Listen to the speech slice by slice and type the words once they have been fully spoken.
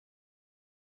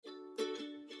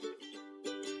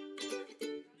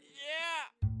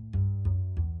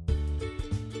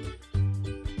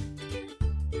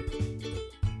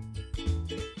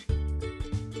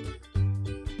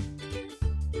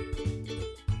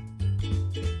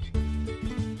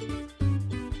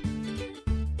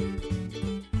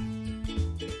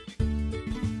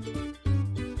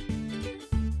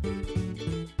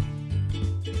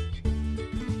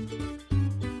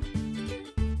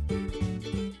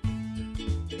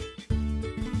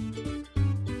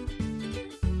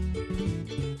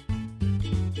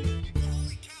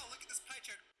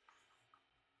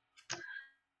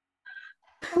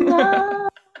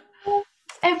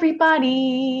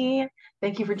everybody.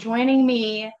 Thank you for joining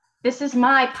me. This is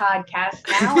my podcast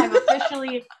now. I've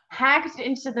officially hacked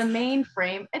into the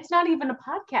mainframe. It's not even a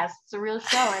podcast, it's a real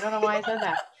show. I don't know why I said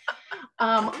that.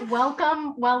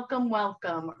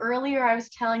 Welcome. Earlier, I was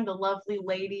telling the lovely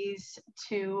ladies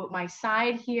to my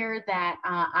side here that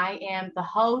I am the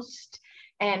host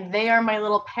and they are my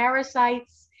little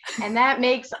parasites. And that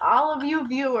makes all of you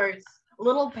viewers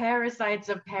little parasites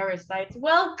of parasites.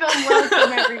 Welcome,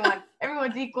 everyone.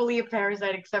 Everyone's equally a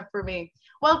parasite except for me.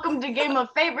 Welcome to Game of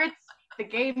Favorites, the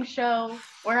game show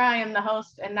where I am the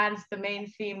host, and that is the main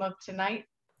theme of tonight.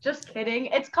 Just kidding.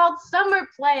 It's called Summer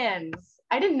Plans.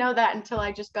 I didn't know that until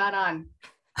I just got on.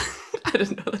 I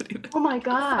didn't know that either. Oh my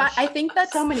gosh. I think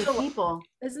that's so many people.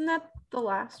 Isn't that the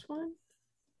last one?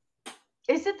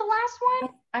 Is it the last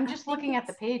one? I'm just looking at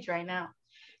the page right now.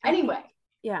 Anyway.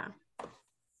 Yeah.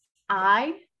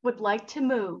 I would like to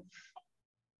move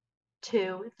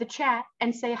to the chat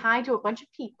and say hi to a bunch of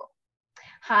people.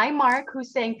 Hi, Mark,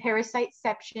 who's saying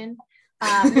parasiteception.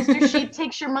 Mr. Sheep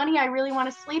takes your money. I really want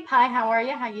to sleep. Hi, how are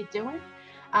you? How you doing?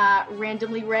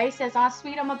 Randomly Ray says, "Ah,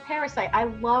 sweet, I'm a parasite." I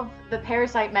love the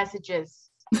parasite messages.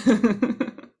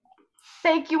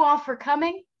 Thank you all for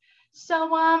coming. So,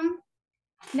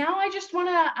 now I just want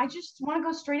to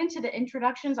go straight into the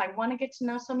introductions. I want to get to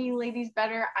know some of you ladies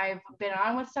better. I've been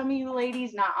on with some of you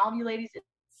ladies, not all of you ladies.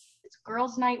 It's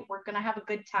girls' night. We're going to have a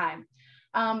good time.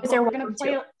 We're going to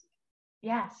play.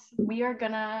 Yes, we are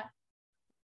going to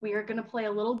play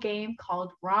a little game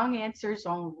called Wrong Answers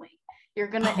Only. You're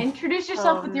going to introduce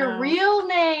yourself with your real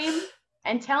name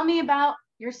and tell me about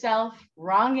yourself.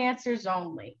 Wrong answers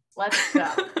only. Let's go.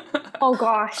 Oh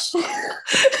gosh.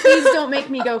 Please don't make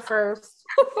me go first.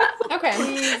 Okay.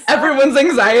 Please. Everyone's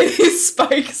anxiety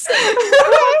spikes. Who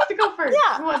wants to go first?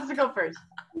 Yeah. Who wants to go first?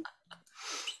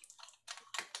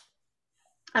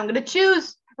 I'm going to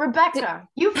choose Rebecca.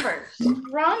 You first.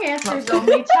 Wrong answers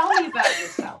only. Tell me about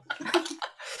yourself.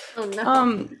 Oh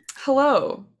no.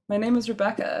 Hello. My name is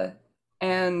Rebecca,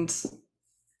 and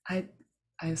I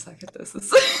suck at this.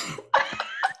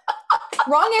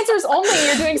 Wrong answers only.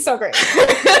 You're doing so great.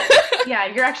 Yeah,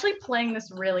 you're actually playing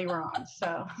this really wrong.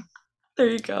 So there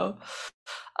you go.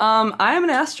 I am an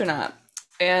astronaut,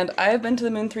 and I have been to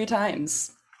the moon 3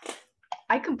 times.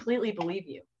 I completely believe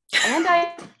you, and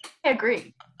I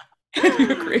agree.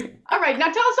 You agree? All right, now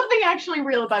tell us something actually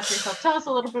real about yourself. Tell us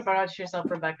a little bit about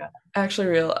yourself, Rebecca. Actually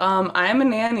real. I am a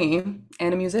nanny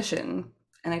and a musician,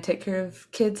 and I take care of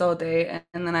kids all day,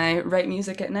 and then I write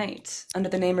music at night under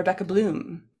the name Rebecca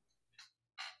Bloom.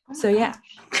 Oh so yeah.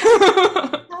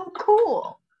 Oh,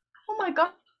 cool. Oh my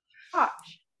gosh.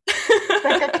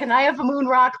 Rebecca, can I have a moon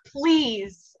rock,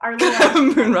 please? Our little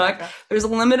moon rock. There's a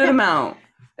limited amount.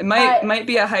 It might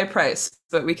be a high price,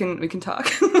 but we can talk.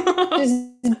 Just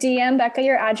DM Becca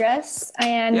your address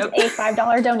and a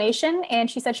 $5 donation, and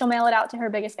she said she'll mail it out to her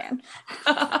biggest fan.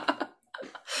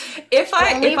 If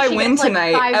I win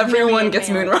tonight, everyone gets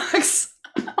moon rocks.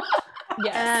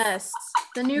 Yes.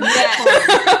 The new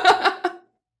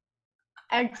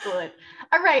Excellent.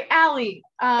 All right, Allie,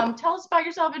 tell us about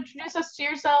yourself. Introduce us to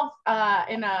yourself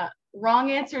in a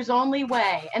wrong answers only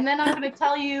way. And then I'm going to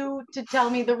tell you to tell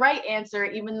me the right answer,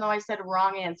 even though I said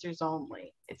wrong answers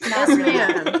only. It's not really.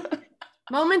 Ma'am.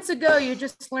 Moments ago, you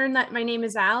just learned that my name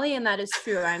is Allie, and that is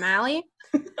true. I'm Allie.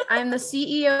 I'm the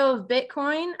CEO of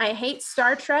Bitcoin. I hate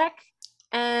Star Trek,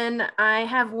 and I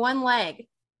have 1 leg.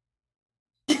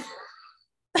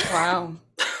 Wow.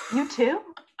 You too?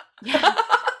 Yeah.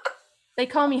 They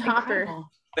call me Hopper.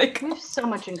 We have so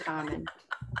much in common.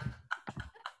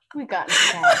 We got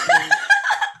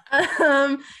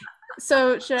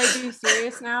So should I be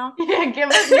serious now? Yeah, give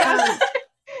us.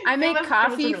 I make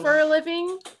coffee for a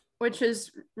living, which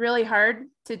is really hard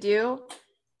to do.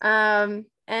 And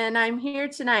I'm here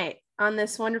tonight on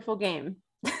this wonderful game.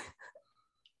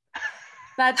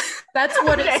 That's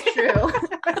what is true.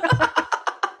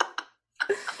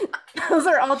 Those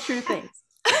are all true things.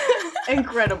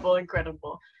 Incredible.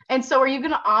 And so are you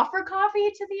going to offer coffee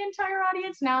to the entire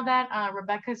audience now that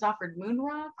Rebecca's offered moon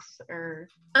rocks or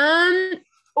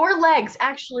legs?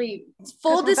 Actually,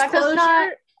 full disclosure,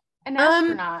 not an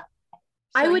astronaut.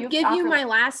 I would give you my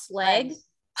last leg.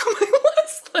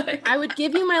 I would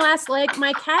give you my last leg.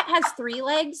 My cat has 3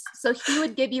 legs, so he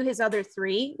would give you his other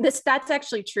 3. That's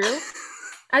actually true.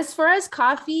 As far as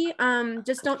coffee,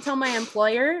 just don't tell my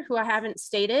employer, who I haven't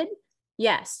stated.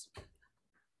 Yes.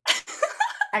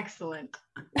 Excellent.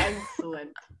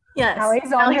 Yes.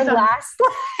 Allie's on her last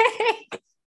leg.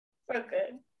 So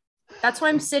good. That's why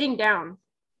I'm sitting down.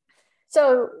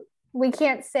 So we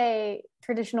can't say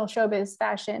traditional showbiz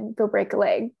fashion, go break a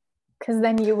leg. because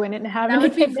then you wouldn't have that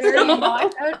would be anything to very.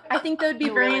 say. I think that would be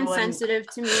You very really insensitive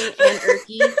to me and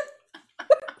Erky,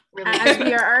 Really as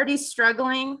we are already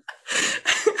struggling.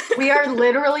 We are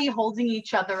literally holding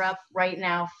each other up right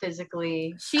now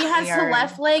physically. She has the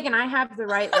left leg and I have the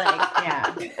right leg.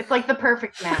 Yeah, it's like the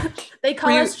perfect match. They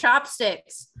call us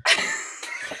chopsticks.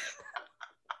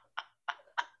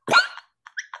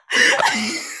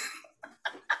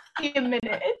 A minute.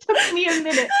 It took me a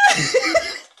minute.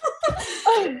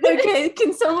 Okay,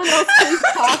 can someone else please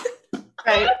talk?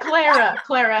 Right,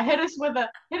 Clara, hit us with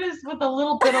a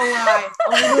little bit of lie,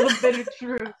 a little bit of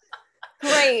truth.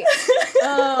 Great.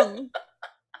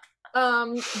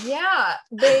 Yeah,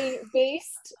 they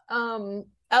based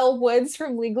Elle Woods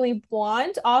from Legally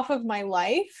Blonde off of my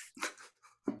life,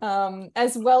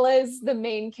 as well as the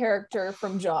main character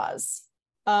from Jaws.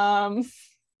 Oh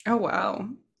wow.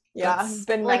 Yeah, I've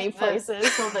been many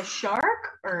places. So the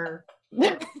shark, or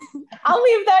I'll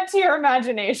leave that to your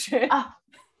imagination.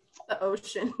 The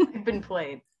ocean. I've been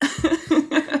played.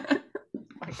 Oh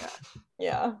my God.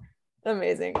 Yeah,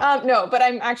 amazing. No, but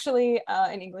I'm actually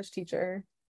an English teacher,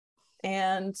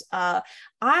 and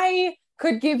I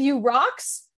could give you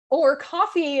rocks or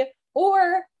coffee,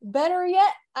 or better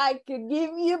yet, I could give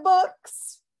you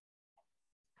books.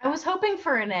 I was hoping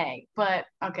for an egg, but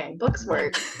okay, books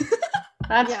work.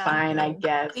 That's fine, I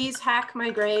guess. Please hack my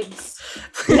grades.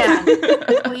 Yeah.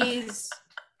 Please.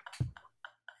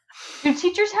 Do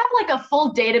teachers have like a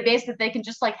full database that they can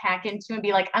just like hack into and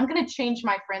be like, I'm gonna change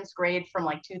my friend's grade from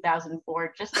like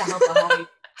 2004 just to help a homie?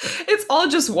 It's all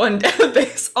just one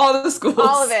database, all the schools.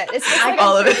 All of it. It's just like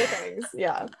all of it. things.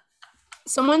 Yeah.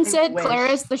 Someone said wish.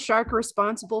 Clara's the shark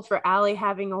responsible for Allie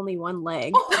having only one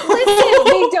leg. Listen,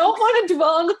 they don't want to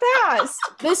dwell on the past.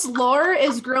 This lore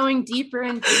is growing deeper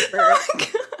and deeper. Oh my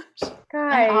gosh.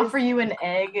 I Guys, offer you an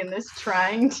egg in this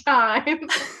trying time.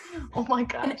 Oh my An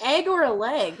gosh. egg or a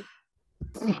leg?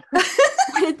 What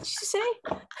did you say?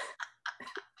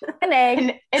 an egg.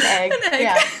 An egg. An egg.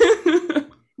 Yeah.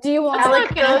 Do you want Alec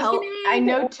not gonna knows- help. I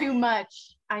know too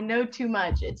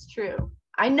much. It's true.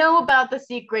 I know about the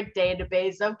secret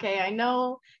database. Okay, I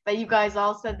know that you guys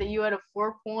all said that you had a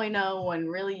 4.0 when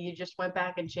really you just went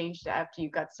back and changed it after you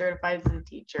got certified as a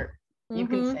teacher. You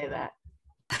can say that.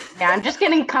 Yeah, I'm just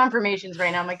getting confirmations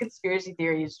right now. My conspiracy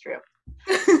theory is true.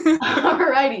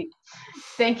 Alrighty.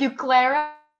 Thank you,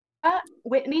 Clara.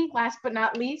 Whitney, last but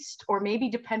not least, or maybe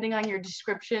depending on your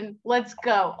description, let's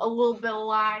go. A little bit of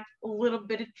lie, a little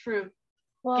bit of truth.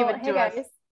 Well, Give it hey to us. guys.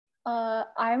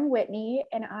 I'm Whitney,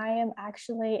 and I am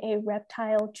actually a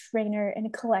reptile trainer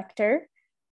and collector.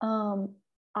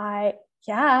 I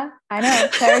know.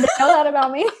 Claire didn't know that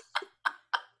about me.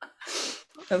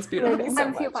 That's I beautiful.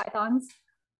 have a few pythons.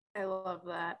 I love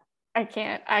that. I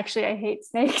can't. Actually, I hate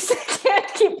snakes. I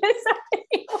can't keep this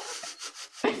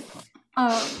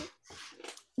up.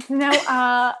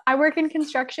 I work in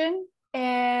construction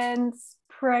and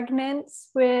pregnant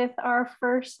with our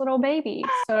first little baby.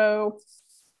 So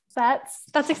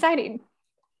that's exciting.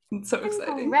 It's so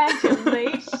exciting.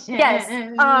 Congratulations. Yes.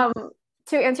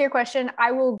 To answer your question,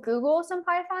 I will Google some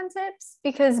Python tips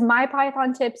because my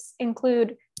Python tips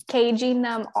include caging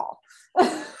them off.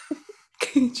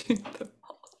 Caging them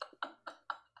all.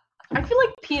 I feel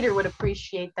like Peter would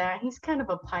appreciate that. He's kind of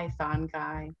a Python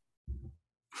guy.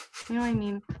 You know what I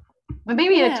mean? But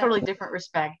maybe in a totally different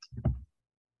respect.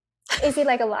 Is he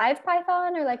like a live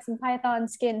Python or like some Python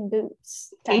skin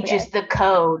boots? type of Cages guy? the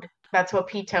code. That's what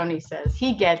P. Tony says.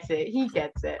 He gets it. He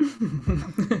gets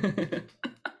it.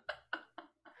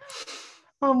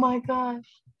 Oh my gosh.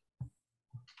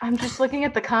 I'm just looking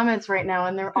at the comments right now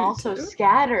and they're all so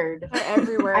scattered. They're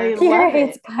everywhere. I Peter love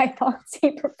hates it. pythons.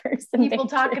 He prefers the People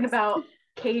talking natures. about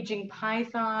caging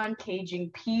Python,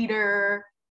 caging Peter,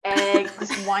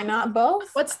 eggs, Why not both?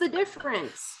 What's the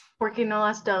difference? porque no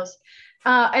las dos.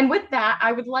 And with that,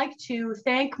 I would like to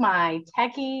thank my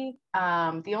techie,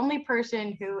 the only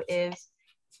person who is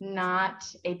not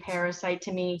a parasite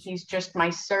to me. He's just my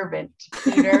servant,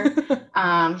 Peter.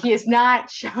 He is not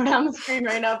shown on the screen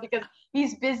right now because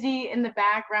he's busy in the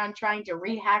background trying to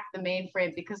rehack the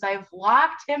mainframe because I've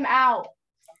locked him out.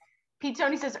 Pete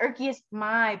Tony says Erky is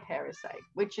my parasite,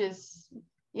 which is,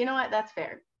 you know what? That's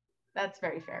fair. That's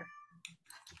very fair.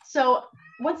 So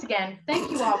once again, thank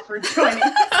you all for joining.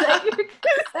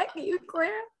 Thank you,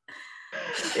 Claire.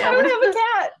 Yeah, I what don't is have a this?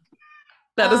 cat.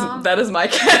 That is my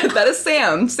cat. That is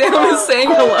Sam. Sam is saying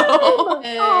hello.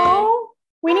 Oh,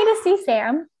 we need to see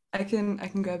Sam. I can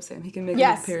grab Sam. He can make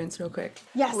Yes. an appearance real quick.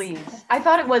 Yes. Please. I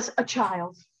thought it was a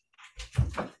child.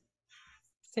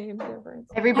 Same difference.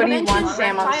 Everybody wants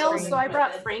Sam on reptile, screen. so I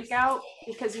brought Frank out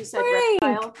because you said Frank!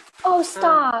 reptile. Oh,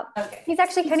 stop. Okay. He's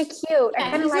actually kind of cute. I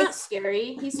Yeah, kind of he's like. not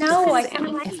scary. He's No, I just kind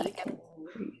of kinda like sneaky. him.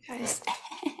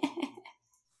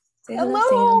 Say Hello,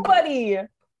 Sam. buddy.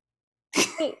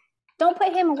 Hey, don't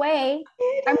put him away.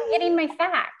 I'm getting my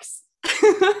facts.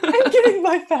 I'm getting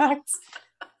my facts.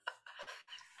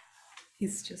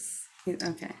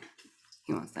 Okay.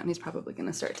 He wants them. He's probably going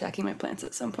to start attacking my plants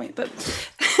at some point, but.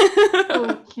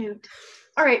 So cute.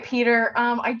 All right, Peter.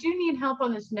 I do need help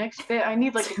on this next bit. I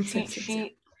need like a cheat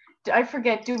sheet. I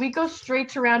forget. Do we go straight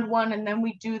to round one and then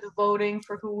we do the voting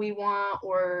for who we want,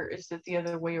 or is it the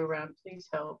other way around? Please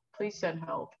help. Please send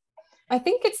help. I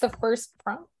think it's the first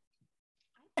prompt.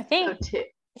 I think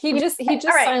He just All right,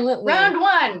 silently. round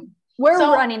one. we're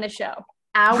So- running the show.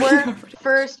 Our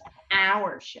first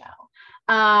hour show.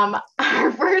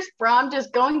 Our first prompt is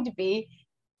going to be,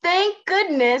 thank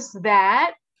goodness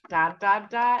that ...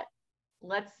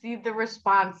 Let's see the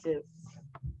responses.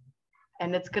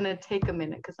 And it's gonna take a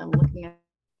minute because I'm looking at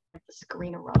the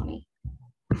screen around me.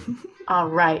 All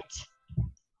right.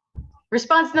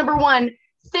 Response number one,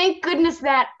 thank goodness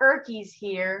that Erky's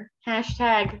here.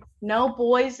 Hashtag no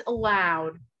boys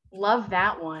allowed. Love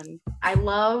that one. I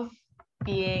love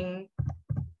being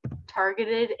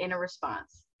targeted in a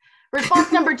response.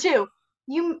 Response number two,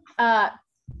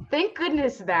 thank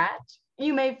goodness that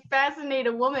you may fascinate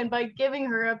a woman by giving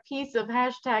her a piece of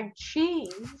hashtag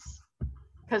cheese,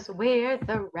 because we're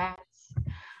the rats.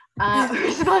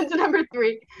 Response number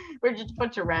three, we're just a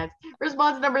bunch of rats.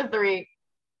 Response number three,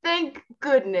 thank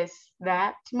goodness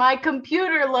that my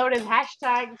computer loaded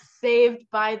hashtag saved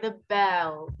by the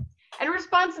bell. And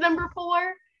response number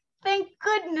four, thank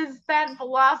goodness that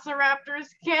velociraptors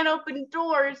can't open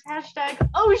doors. Hashtag,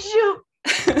 oh shoot.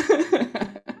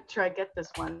 Sure, I get this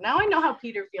one. Now I know how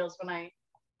Peter feels when I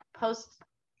post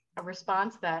a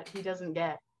response that he doesn't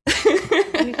get.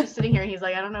 And he's just sitting here and he's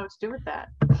like, I don't know what to do with that.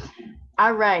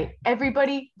 All right,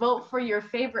 everybody vote for your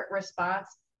favorite response.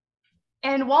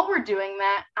 And while we're doing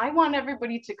that, I want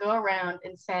everybody to go around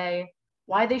and say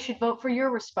why they should vote for your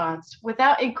response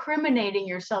without incriminating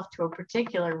yourself to a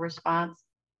particular response.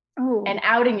 Ooh. And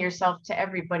outing yourself to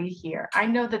everybody here. I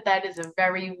know that that is a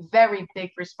very, very big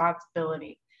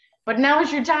responsibility. But now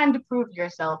is your time to prove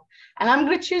yourself. And I'm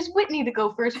going to choose Whitney to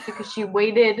go first because she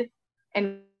waited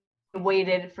and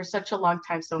waited for such a long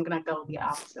time. So I'm going to go the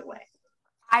opposite way.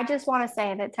 I just want to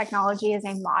say that technology is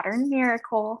a modern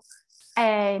miracle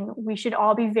and we should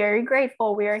all be very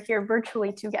grateful we are here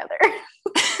virtually together.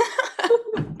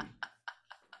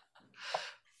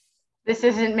 This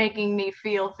isn't making me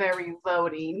feel very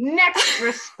voty. Next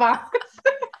response.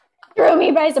 Threw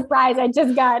me by surprise. I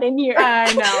just got in here.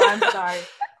 I know, I'm sorry.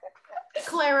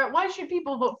 Clara, why should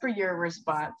people vote for your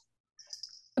response?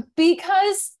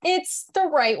 Because it's the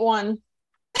right one.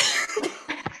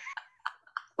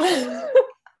 Completely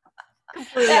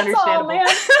That's understandable. all, man.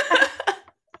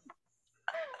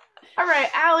 All right,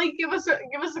 Allie, give us a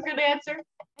good answer.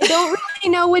 I don't really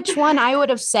know which one I would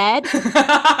have said.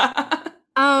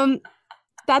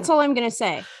 That's all I'm gonna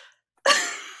say.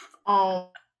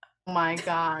 Oh my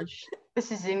gosh,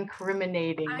 this is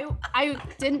incriminating. I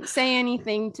didn't say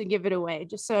anything to give it away,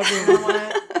 just so You everyone. know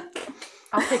what?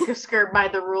 I'll take a skirt by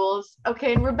the rules.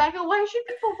 Okay, and Rebecca, why should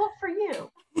people vote for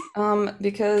you?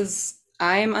 Because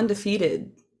I'm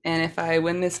undefeated, and if I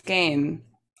win this game,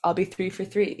 I'll be 3 for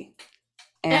 3.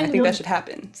 And I think that should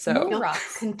happen. So Moon You'll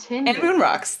rocks. continue. and moon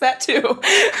rocks, that too.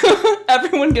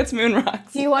 Everyone gets moon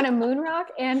rocks. Do you want a moon rock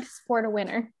and support a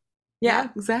winner? Yeah,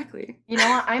 exactly. You know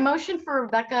what? I motioned for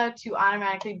Rebecca to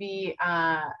automatically be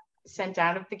sent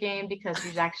out of the game because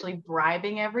she's actually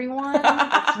bribing everyone.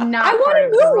 That's not I want part a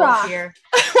of the moon rules rock. here.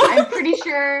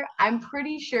 I'm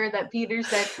pretty sure that Peter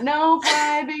said no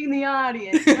bribing the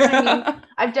audience. You know what I mean?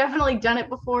 I've definitely done it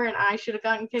before and I should have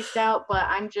gotten kicked out, but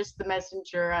I'm just the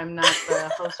messenger. I'm not the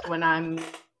host when I'm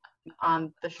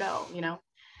on the show, you know?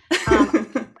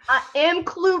 M.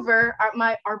 Kluver,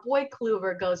 our boy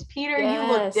Kluver goes, Peter, you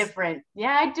look Yes. different.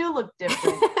 Yeah, I do look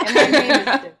different. And my name is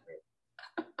different.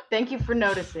 Thank you for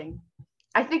noticing.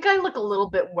 I think I look a little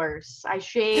bit worse. I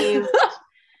shaved.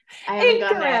 I haven't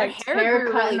gotten that Incorrect. Hair grew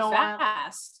haircut really in a while.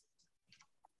 fast.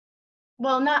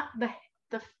 Well, not the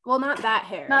Well, not that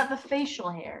hair. not the facial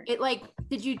hair. It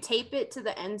did you tape it to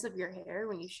the ends of your hair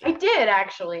when you I shaved? did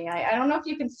actually. I don't know if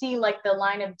you can see like the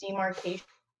line of demarcation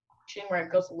where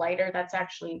it goes lighter. That's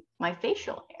actually my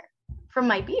facial hair from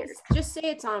my beard. Just say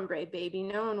it's ombre, baby.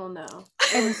 No one will know.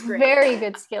 It was It's great. very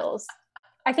good skills.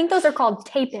 I think those are called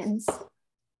tape-ins.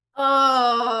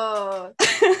 Oh,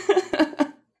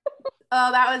 that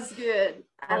was good.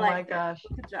 I Oh like my gosh.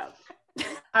 Good job.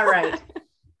 All right.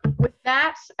 With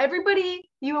That's everybody.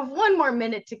 You have 1 more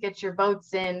minute to get your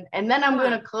votes in, and then I'm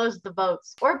going to close the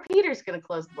votes, or Peter's going to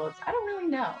close the votes. I don't really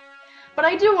know. But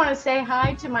I do want to say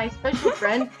hi to my special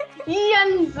friend,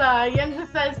 Yenza.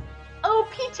 Yenza says, "Oh,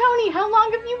 P. Tony, how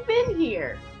long have you been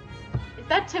here?" Is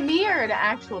that to me or to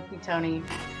actual P. Tony?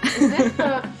 Is this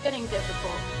getting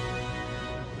difficult?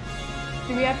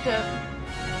 Do we have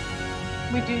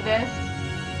to? We do this?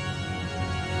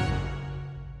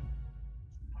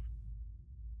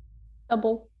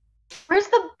 Double. Where's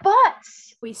the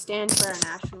butts? We stand for our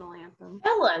national anthem.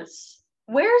 Fellas,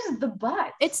 where's the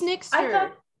butts? It's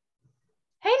Nixter.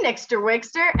 Hey, Nixter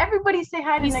Wixter. Everybody say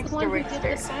hi to He's Nixter the one who Wixter.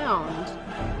 did the sound.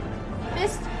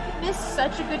 This missed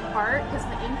such a good part because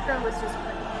the intro was just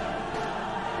perfect.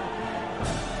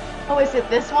 Oh, is it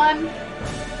this one?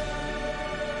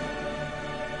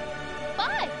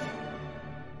 But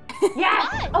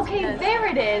Yes! What? Okay, Yes. there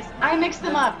it is. I mixed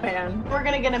them up. Man. We're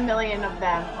gonna get 1,000,000 of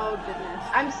them. Oh goodness.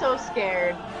 I'm so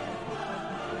scared.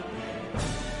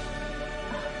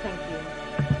 Thank you.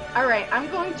 All right, I'm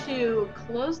going to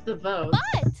close the vote.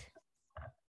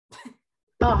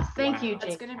 but Oh, thank you, It's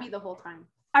Jake. gonna be the whole time.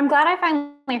 I'm glad I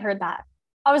finally heard that.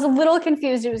 I was a little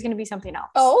confused it was going to be something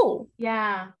else. Oh.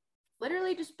 Yeah.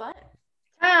 Literally just butt.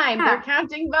 Time. Yeah. They're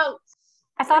counting votes.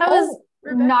 I thought it was,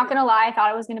 Rebecca. not going to lie, I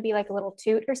thought it was going to be like a little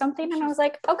toot or something. And I was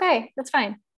like, okay, that's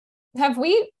fine. Have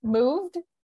we moved?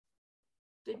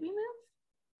 Did we move?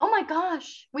 Oh my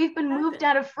gosh, we've been moved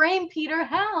out of frame, Peter.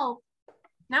 Help.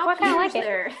 Now What kind of Peter's like it?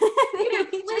 there. Peter,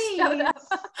 He just showed up.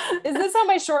 Is this how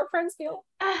my short friends feel?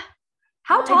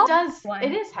 How It tall? does. one?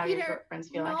 It is how your Peter, short friends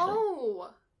feel, actually. No.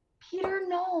 Peter,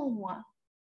 no.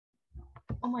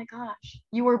 Oh my gosh.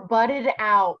 You were butted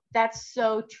out. That's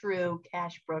so true,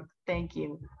 Cashbrook. Thank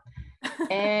you.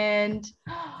 And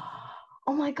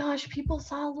oh my gosh, people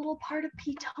saw a little part of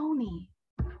P. Tony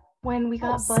when we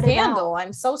got butted Scandal. out.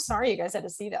 I'm so sorry you guys had to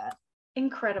see that.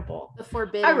 Incredible. The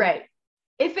forbidden. All right.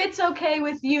 If it's okay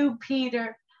with you,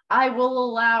 Peter, I will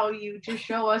allow you to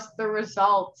show us the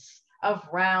results of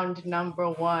round number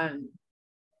 1.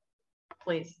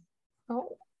 Please.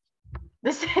 Oh.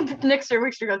 This Nixer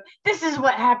Wixter goes, "This is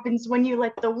what happens when you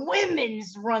let the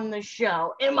women's run the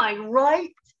show. Am I right?"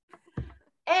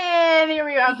 And here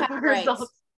we have the Right.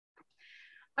 results.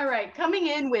 All right, coming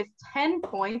in with 10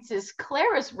 points is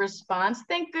Clara's response.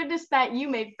 "Thank goodness that you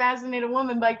may fascinate a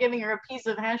woman by giving her a piece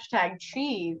of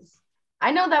 #cheese.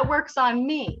 I know that works on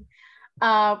me."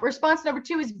 Response number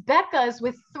 2 is Becca's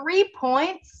with 3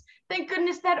 points. "Thank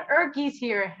goodness that Erky's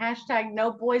here.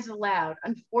 #no boys allowed.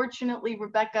 Unfortunately,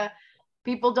 Rebecca,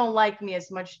 people don't like me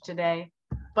as much today,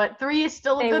 but 3 is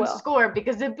still a They good will. score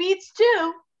because it beats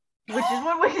 2, which is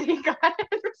what we got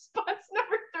in response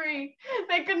number 3.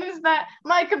 "Thank goodness that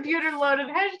my computer loaded.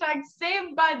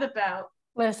 #saved by the bell."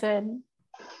 Listen,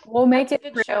 we'll make That's a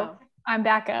it good through. show. I'm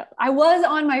back up. I was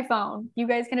on my phone. You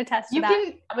guys can attest to You that.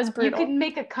 can That was you brutal. can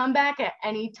make a comeback at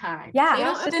any time. Yeah, You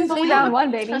don't Trust have and to believe. round 1,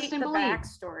 baby. Trust the and believe.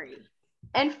 backstory.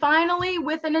 And finally,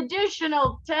 with an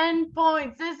additional 10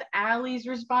 points, is Allie's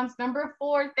response number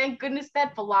 4. "Thank goodness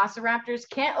that velociraptors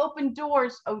can't open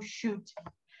doors. Oh, shoot."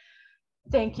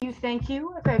 Thank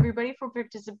you, everybody, for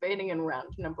participating in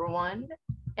round number 1.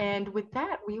 And with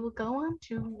that, we will go on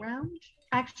to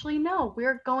actually, no,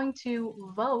 we're going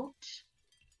to vote.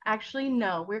 Actually,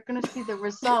 no, we're going to see the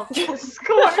results, the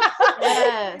scores.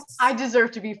 Yes. I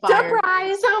deserve to be fired.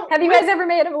 Surprise! So, Have you guys ever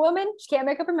made of a woman? She can't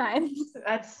make up her mind.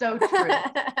 That's so true.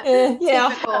 Yeah.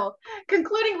 Typical.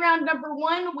 Concluding round number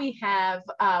 1, we have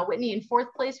Whitney in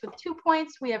 4th place with 2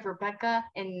 points. We have Rebecca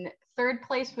in 3rd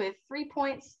place with 3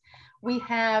 points. We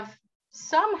have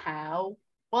somehow,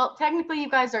 well, technically you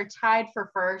guys are tied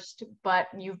for 1st, but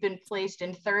you've been placed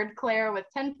in 3rd, Claire, with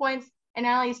 10 points, and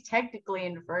Allie's technically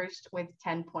in 1st with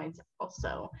 10 points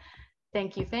also.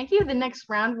 Thank you. The next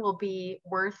round will be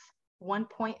worth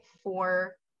 1.4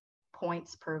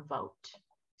 points per vote.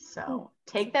 So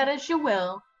take that as you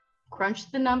will.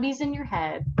 Crunch the numbies in your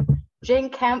head. Jane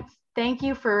Kemp, thank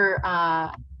you for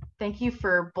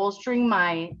bolstering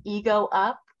my ego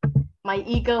up. My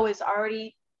ego is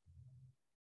already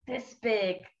this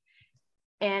big,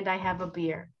 and I have a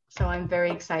beer, so I'm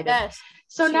very excited. Yes.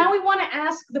 So now we want to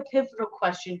ask the pivotal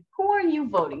question: who are you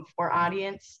voting for,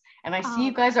 audience? And I see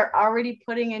you guys are already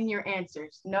putting in your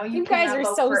answers. No, you guys cannot are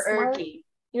vote so for smart. Erky.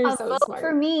 You're A so vote smart.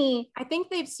 for me I think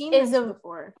they've seen Is this a-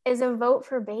 before. is a vote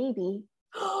for baby.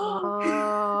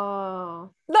 Oh.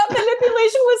 That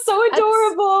manipulation was so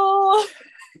adorable.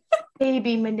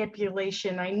 Baby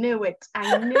manipulation. I knew it.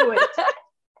 I knew it.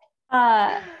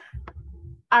 Uh,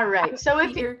 All right. So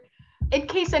if you, in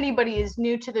case anybody is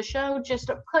new to the show, just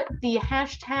put the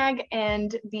hashtag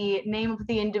and the name of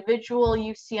the individual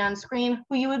you see on screen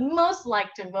who you would most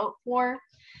like to vote for.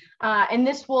 And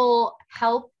this will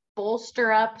help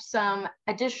bolster up some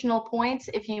additional points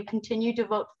if you continue to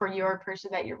vote for your person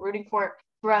that you're rooting for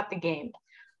throughout the game.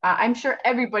 I'm sure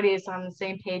everybody is on the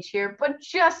same page here, but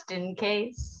just in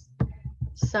case.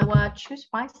 So choose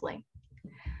wisely.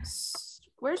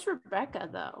 Where's Rebecca,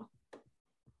 though?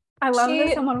 I love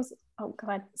that someone was, oh, go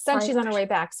ahead. Said she's on her way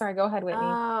back. Sorry, go ahead, Whitney.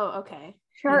 Oh, okay.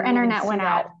 Her internet went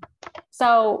out.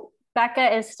 So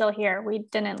Becca is still here. We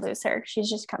didn't lose her. She's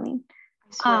just coming.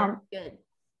 Good.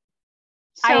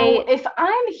 So if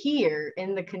I'm here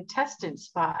in the contestant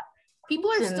spot,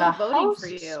 people are still voting for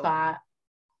you. Spot,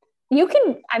 you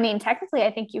can, I mean, technically,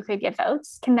 I think you could get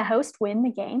votes. Can the host win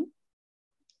the game?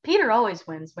 Peter always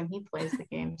wins when he plays the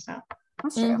game, so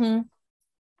that's true.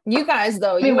 Mm-hmm. You guys,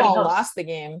 though, you all lost the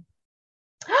game.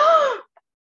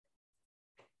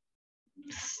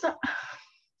 So,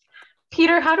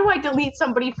 Peter, how do I delete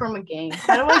somebody from a game?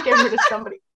 How do I get rid of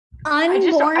somebody? I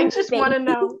just want to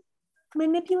know.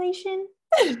 Manipulation.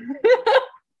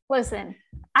 Listen,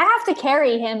 I have to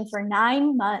carry him for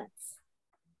 9 months.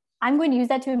 I'm going to use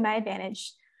that to my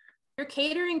advantage. You're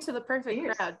catering to the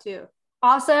perfect crowd too.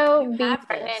 Also, being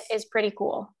pregnant is pretty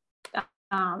cool.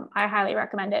 I highly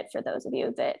recommend it for those of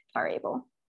you that are able.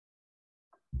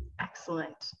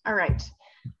 Excellent. All right.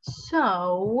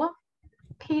 So,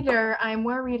 Peter, I'm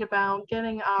worried about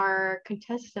getting our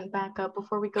contestant back up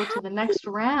before we go to the next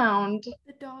round.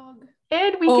 The dog.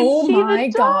 And we can see the dog. Oh my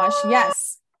gosh.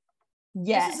 Yes.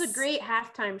 Yes. This is a great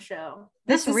halftime show.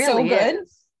 This is really so good.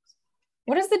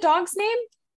 What is the dog's name?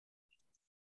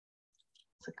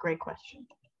 It's a great question.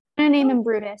 I'm going to name him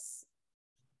Brutus.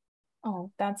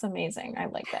 Oh, that's amazing. I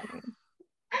like that name.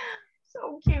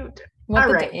 So cute.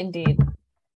 All right. Indeed.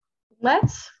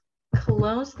 Let's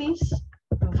close these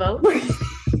votes.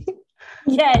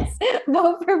 Yes.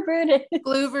 Vote for Brutus.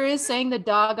 Gloover is saying the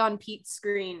dog on Pete's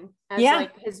screen as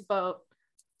like his vote.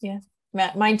 Yeah.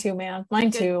 Mine too, man.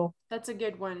 Mine too. That's a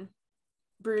good one.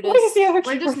 Brutus. We're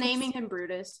just naming him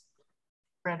Brutus.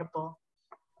 Incredible.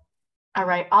 All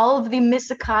right. All of the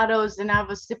Missicatos and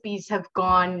Avosipis have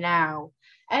gone now.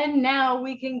 And now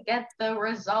we can get the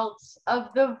results of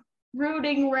the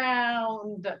rooting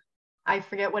round. I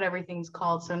forget what everything's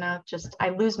called. So now I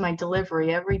lose my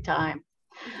delivery every time.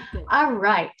 All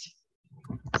right.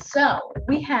 So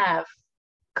we have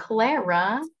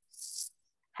Clara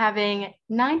having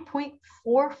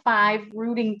 9.45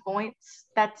 rooting points.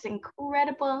 That's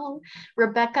incredible.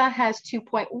 Rebecca has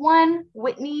 2.1.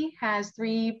 Whitney has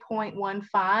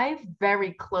 3.15.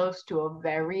 Very close to a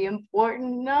very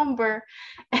important number.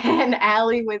 And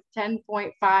Allie with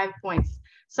 10.5 points.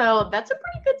 So that's a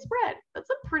pretty good spread. That's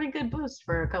a pretty good boost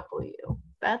for a couple of you.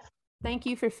 Thank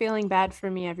you for feeling bad for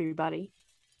me, everybody.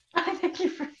 Thank you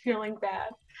for feeling bad.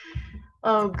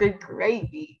 Oh, good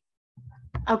gravy.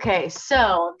 Okay,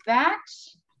 so that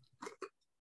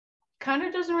kind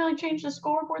of doesn't really change the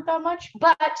scoreboard that much,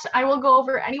 but I will go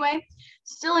over anyway.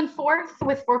 Still in fourth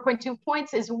with 4.2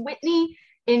 points is Whitney.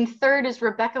 In third is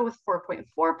Rebecca with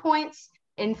 4.4 points.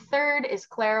 In third is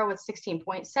Clara with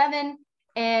 16.7.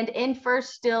 And in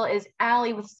first still is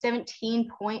Allie with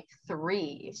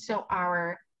 17.3. So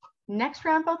our next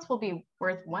round votes will be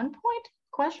worth 1 point?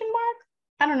 Question mark?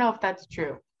 I don't know if that's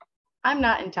true. I'm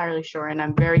not entirely sure, and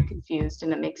I'm very confused,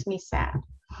 and it makes me sad.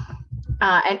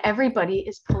 And everybody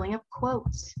is pulling up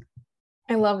quotes.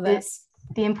 I love this.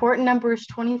 The important number is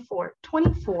 24.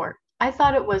 24. I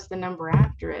thought it was the number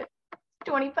after it.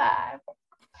 25.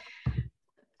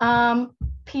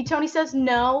 P. Tony says,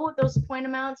 no, those point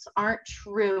amounts aren't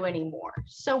true anymore.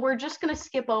 So we're just going to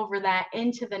skip over that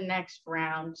into the next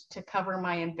round to cover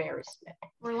my embarrassment.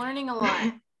 We're learning a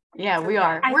lot. Yeah, we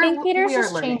are. I think Peter's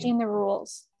just changing the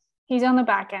rules. He's on the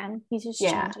back end. He's just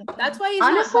changing. That's why he's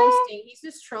not hosting. He's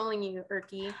just trolling you,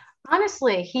 Erky.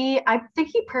 Honestly, I think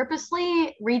he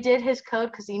purposely redid his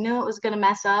code because he knew it was going to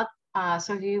mess up.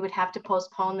 So he would have to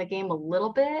postpone the game a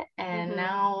little bit. And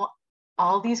now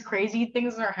all these crazy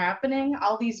things are happening.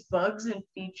 All these bugs and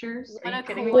features. Are you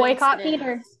kidding me? Boycott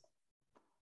Peter.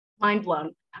 Mind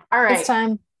blown. All right. It's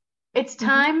time. It's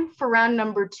time for round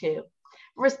number 2.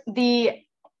 The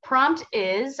prompt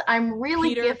is, I'm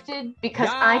really gifted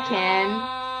because I can.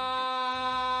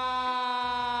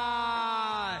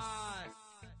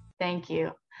 Thank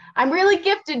you. I'm really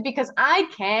gifted because I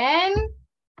can.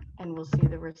 And we'll see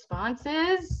the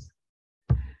responses.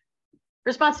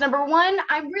 Response number 1,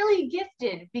 I'm really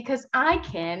gifted because I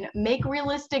can make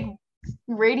realistic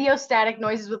radio static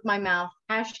noises with my mouth.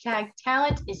 #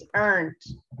 talent is earned.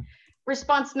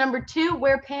 Response number 2,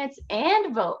 wear pants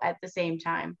and vote at the same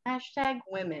time. Hashtag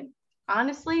women.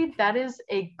 Honestly, that is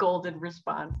a golden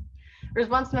response.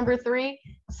 Response number 3,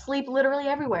 sleep literally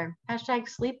everywhere. Hashtag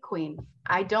sleep queen.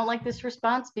 I don't like this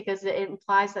response because it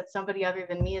implies that somebody other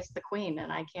than me is the queen, and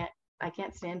I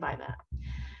can't stand by that.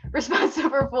 Response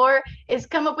number 4 is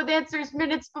come up with answers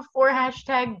minutes before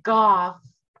hashtag goth.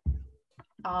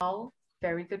 All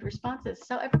very good responses.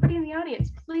 So everybody in the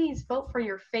audience, please vote for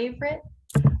your favorite.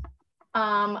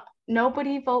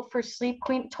 Nobody vote for sleep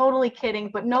queen. Totally kidding,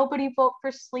 but nobody vote for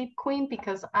sleep queen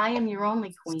because I am your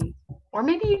only queen. Or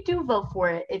maybe you do vote for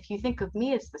it if you think of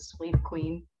me as the sleep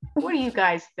queen. What do you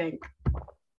guys think?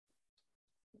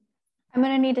 I'm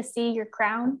gonna need to see your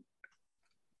crown.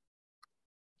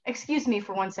 Excuse me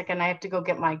for 1 second. I have to go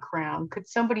get my crown. Could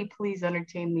somebody please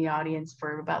entertain the audience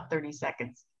for about 30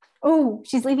 seconds? Oh,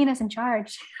 she's leaving us in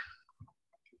charge.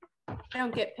 I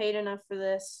don't get paid enough for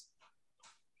this.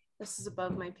 This is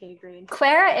above my pay grade.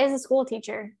 Clara is a school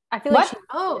teacher. I feel like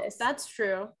that's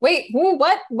true. Wait, who?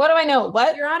 What do I know?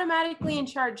 What? You're automatically in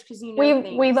charge because you know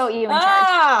things. We vote you in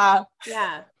charge.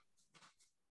 Yeah.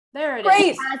 There it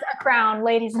Great. is. As a crown,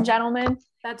 ladies and gentlemen.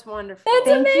 That's wonderful.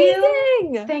 That's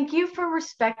amazing. Thank you for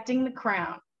respecting the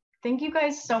crown. Thank you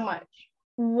guys so much.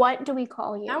 What do we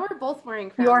call you? Now we're both wearing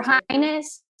crowns. Your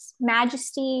Highness,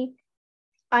 Majesty.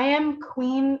 I am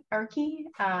Queen Erky.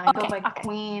 I go by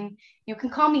Queen. You can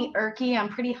call me Erky. I'm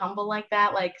pretty humble like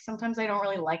that. Like sometimes I don't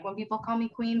really like when people call me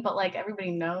Queen, but like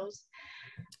everybody knows.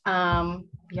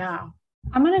 Yeah.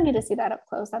 I'm gonna need to see that up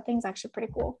close. That thing's actually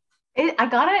pretty cool. I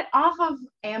got it off of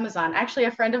Amazon. Actually,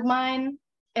 a friend of mine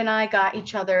and I got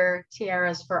each other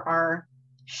tiaras for our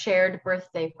shared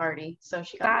birthday party. So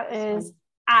she got that is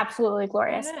absolutely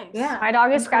glorious. Nice. Yeah. My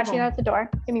dog is scratching at the door.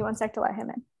 Give me 1 sec to let him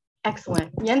in.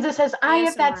 Excellent. Yenza says, I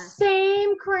have that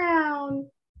same crown.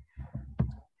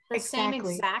 The same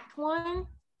exact one?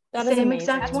 That is same amazing.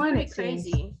 exact That's one. pretty It seems.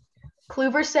 crazy.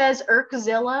 Kluver says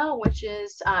Urkzilla, which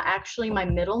is actually my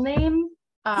middle name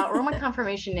or my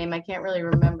confirmation name. I can't really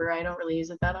remember. I don't really use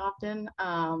it that often.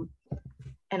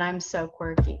 And I'm so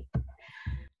quirky.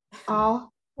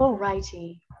 All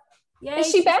righty. Yay,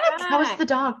 Is she back? How was the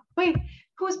dog? Wait,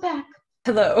 who's back?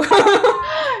 Hello.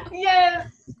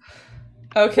 Yes.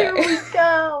 Okay. Here we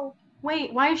go.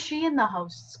 Wait, why is she in the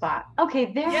host spot?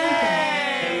 Okay, there we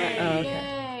go.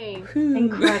 Yay.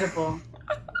 Incredible.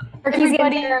 Erky's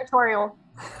getting territorial.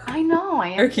 I know. I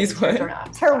am. Erky's what?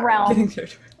 It's her realm. Getting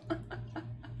territorial.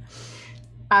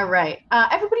 All right.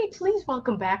 Everybody, please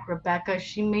welcome back Rebecca.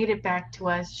 She made it back to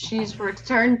us. She's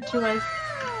returned to us.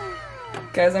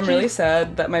 Guys, I'm really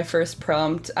sad that my first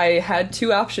prompt, I had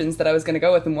 2 options that I was going to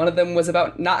go with, and one of them was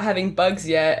about not having bugs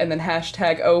yet, and then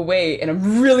hashtag, oh wait, and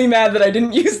I'm really mad that I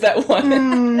didn't use that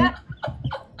one.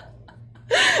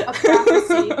 A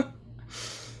prophecy.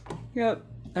 Yep.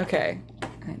 Okay.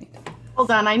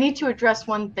 Hold on, I need to address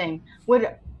one thing.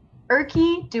 Would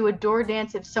Erky do a door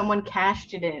dance if someone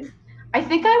cashed it in? I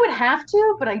think I would have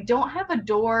to, but I don't have a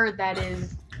door that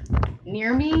is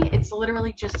near me. It's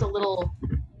literally just a little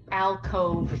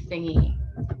alcove thingy.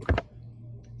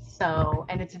 So,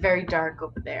 and it's very dark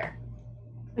over there.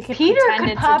 Peter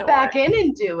could pop back in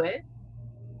and do it.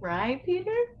 Right,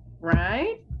 Peter?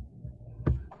 Right?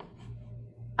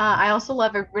 I also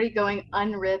love everybody going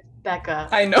unrip Becca.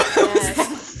 I know.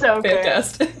 Yes. So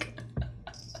fantastic.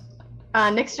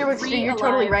 Nick Sterwick, you're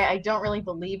totally right. I don't really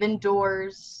believe in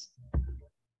doors.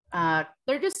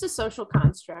 They're just a social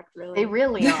construct, really. They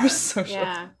really are. Social.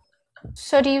 Yeah.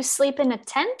 So do you sleep in a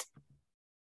tent?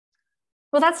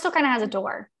 Well, that still kind of has a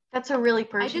door. That's a really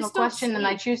personal question, and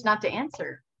I choose not to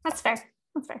answer. That's fair.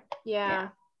 That's fair. Yeah.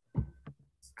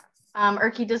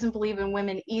 Erky doesn't believe in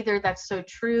women either. That's so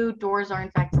true. Doors are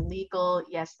in fact illegal.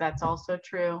 Yes, that's also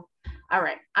true. All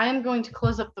right, I am going to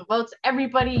close up the votes.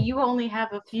 Everybody, you only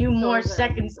have a few more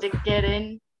seconds to get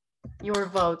in your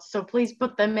votes, so please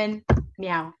put them in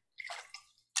now.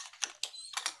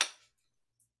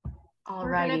 All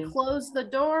We're righty. gonna close the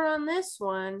door on this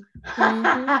one.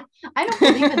 I don't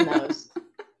believe in those.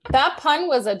 That pun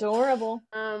was adorable.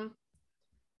 I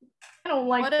don't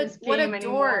like this game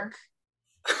anymore.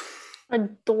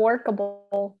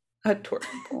 Adorkable.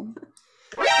 Adorable.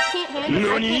 I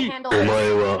can't handle it.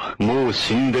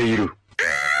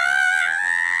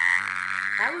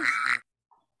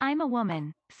 I'm a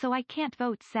woman, so I can't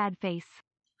vote sad face.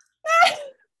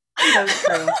 So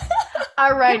true.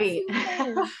 Alrighty.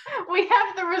 We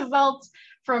have the results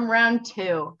from round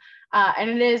 2. And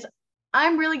it is,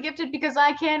 I'm really gifted because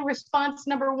I can. Response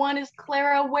number 1 is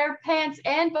Clara, wear pants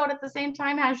and vote at the same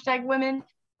time. Hashtag women.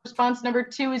 Response number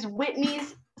 2 is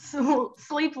Whitney's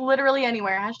sleep literally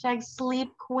anywhere. Hashtag sleep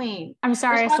queen. I'm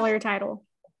sorry, I stole your title.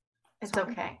 It's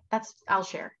okay. I'll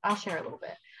share a little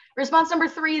bit. Response number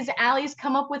 3 is Allie's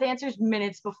come up with answers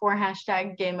minutes before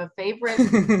hashtag game of favorites.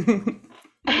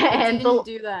 And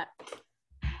do that.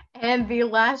 And the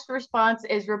last response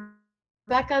is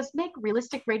Rebecca's make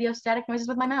realistic radio static noises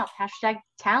with my mouth. Hashtag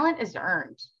talent is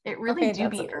earned. It really do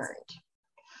be earned.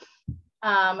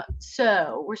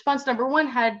 So response number 1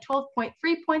 had 12.3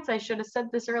 points. I should have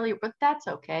said this earlier, but that's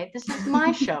okay. This is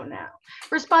my show now.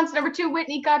 Response number 2,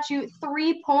 Whitney got you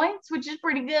 3 points, which is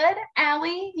pretty good.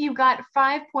 Allie, you got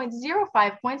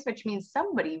 5.05 points, which means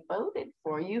somebody voted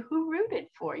for you, who rooted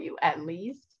for you at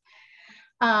least.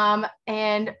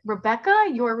 And Rebecca,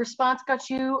 your response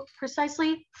got you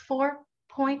precisely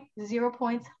 4.0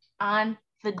 points on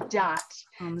the dot.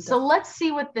 So let's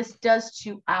see what this does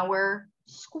to our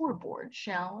scoreboard,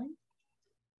 shall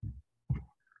we?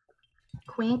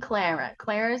 Queen Clara.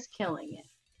 Clara's killing it.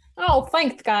 Oh,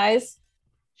 thanks, guys.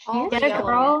 Get it,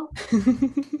 girl.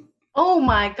 Oh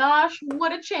my gosh,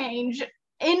 what a change.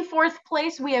 In 4th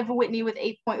place, we have Whitney with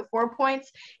 8.4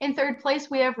 points. In 3rd place,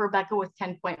 we have Rebecca with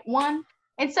 10.1.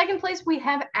 In 2nd place, we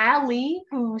have Allie,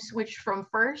 who switched from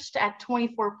 1st at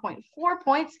 24.4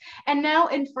 points. And now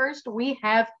in 1st, we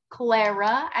have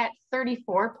Clara at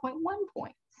 34.1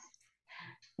 points.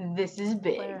 This is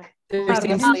big.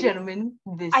 Ladies and gentlemen,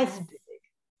 this is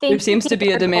big. There seems to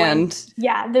be a demand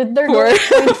they're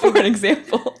for an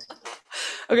example.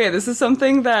 Okay, this is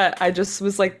something that I just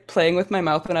was like playing with my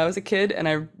mouth when I was a kid, and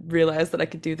I realized that I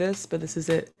could do this, but this is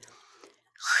it.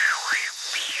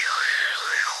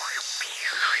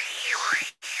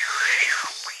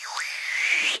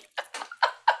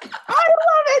 I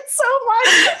love it so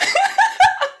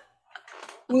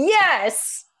much.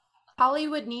 Yes.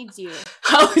 Hollywood needs you.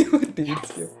 Hollywood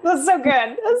needs you. That's so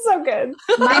good. That's so good.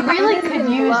 I really could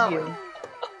use you.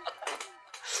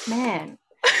 Man.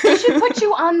 They should put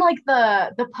you on like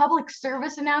the public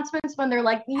service announcements when they're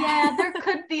like, yeah, there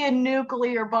could be a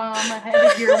nuclear bomb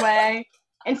headed your way.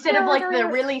 Instead of like the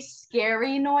really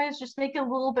scary noise, just make it a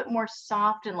little bit more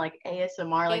soft and like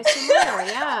ASMR. Like ASMR,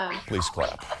 yeah. Please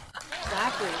clap.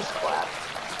 Exactly. Just clap.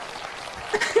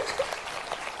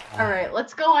 All right,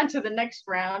 let's go on to the next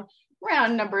round.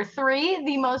 Round number 3,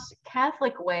 the most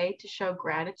Catholic way to show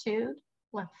gratitude.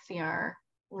 Let's see our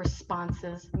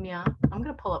responses. Yeah, I'm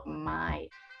gonna pull up my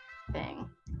thing,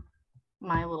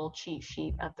 my little cheat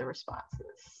sheet of the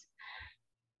responses.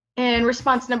 And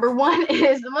response number 1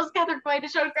 is the most Catholic way to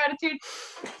show gratitude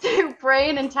to pray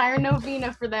an entire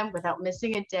novena for them without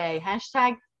missing a day.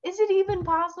 Hashtag, is it even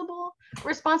possible?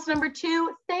 Response number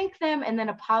 2, thank them and then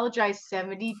apologize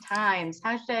 70 times.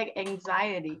 Hashtag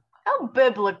anxiety. How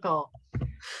biblical.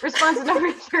 Response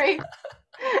number 3,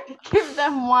 give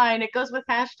them wine. It goes with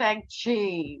hashtag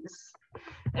cheese.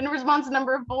 And response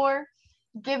number 4,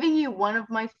 giving you one of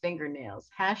my fingernails.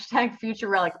 Hashtag future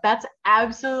relic. That's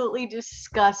absolutely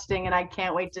disgusting, and I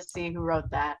can't wait to see who wrote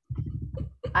that.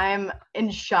 I'm in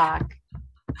shock.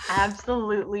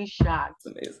 Absolutely shocked.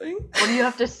 That's amazing. What do you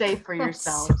have to say for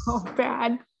yourselves? So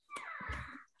bad.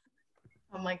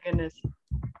 Oh my goodness.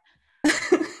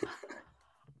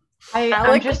 I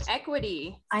I'm just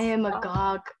equity. I am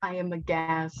agog. I am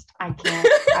aghast. I can't.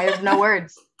 I have no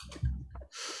words.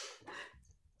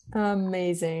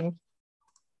 Amazing.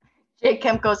 Jake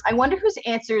Kemp goes, I wonder whose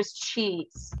answer is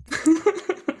cheese.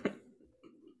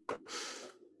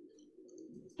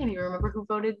 Can't even remember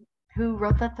who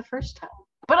wrote that the first time.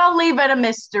 But I'll leave it a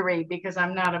mystery because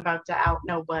I'm not about to out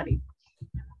nobody.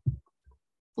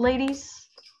 Ladies,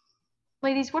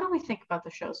 what do we think about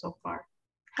the show so far?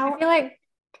 I feel like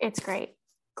it's great.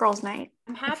 Girls' night.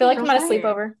 I feel like I'm at a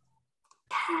sleepover.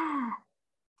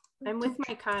 I'm with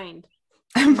my kind.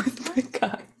 I'm with my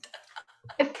kind.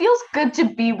 It feels good to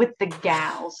be with the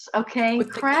gals, okay?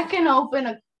 Cracking open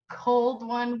a cold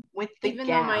one with the Even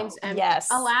gals. though mine's empty. Yes.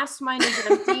 Alas, mine is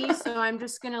empty, so I'm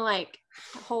just gonna like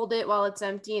hold it while it's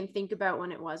empty and think about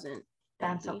when it wasn't.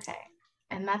 That's empty. okay.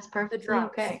 And that's perfectly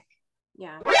drops. okay.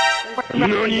 Yeah.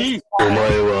 NANI?! お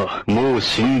前はもう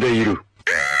死んでいる。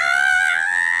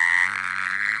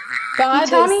 God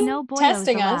Tony? is No boyos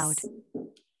testing allowed. us.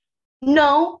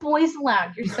 No boys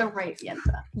allowed. You're so right,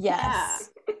 Yenta. Yes.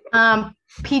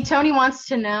 P. Tony wants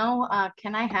to know,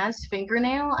 can I have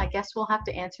fingernail? I guess we'll have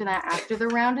to answer that after the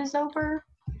round is over.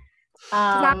 Where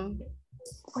are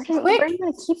you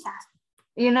going to keep that?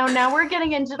 You know, now we're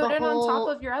getting into Put the it whole... on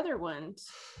top of your other ones.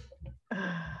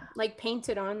 Like paint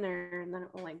it on there and then it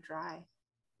will like dry.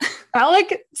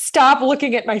 Alec, stop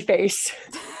looking at my face.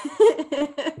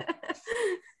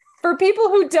 For people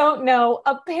who don't know,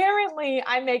 apparently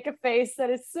I make a face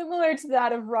that is similar to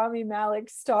that of Rami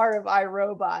Malek's star of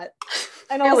iRobot.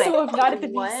 And also of Night at the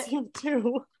What? Museum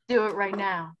too. Do it right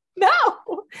now. No.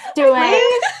 Do it.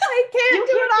 I can't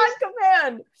do it on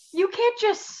command. You can't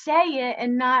just say it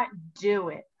and not do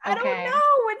it. Okay? I don't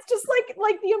know. It's just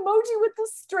like the emoji with the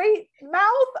straight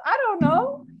mouth. I don't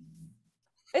know.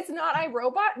 It's not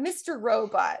iRobot, Mr.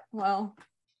 Robot. Well,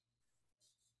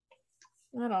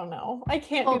 I don't know. I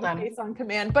can't do the face on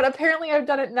command, but apparently I've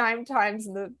done it 9 times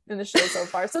in the show so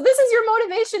far. So this is your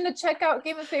motivation to check out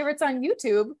Game of Favorites on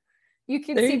YouTube. You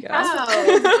can see past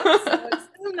episodes.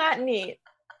 Isn't that neat?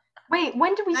 Wait,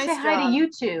 when do we say hi to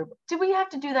YouTube? Did we have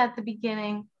to do that at the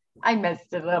beginning? I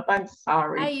messed it up. I'm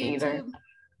sorry, Hi, Peter.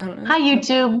 YouTube. Hi,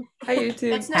 YouTube. Hi,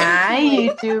 YouTube. Hi,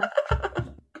 YouTube.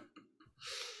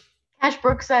 Cash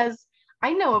Brooks says,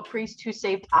 I know a priest who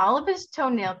saved all of his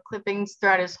toenail clippings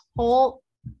throughout his whole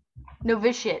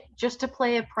novitiate just to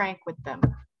play a prank with them.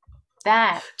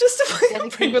 That just to play a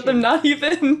prank with them, not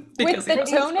even with the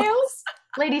toenails?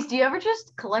 Ladies, do you ever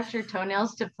just collect your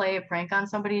toenails to play a prank on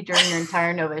somebody during your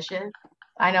entire novitiate?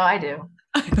 I know I do.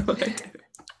 I know I do.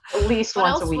 At least what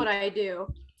once else a week. Would I do?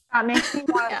 That makes me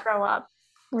want to throw up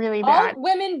really bad. All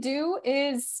women do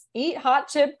is eat hot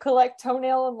chip, collect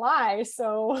toenail, and lie.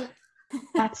 So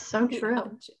that's so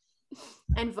true.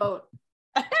 And vote.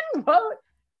 And vote.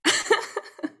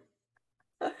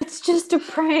 It's just a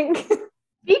prank.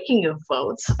 Speaking of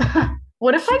votes,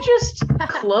 what if I just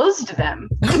closed them?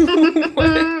 Wouldn't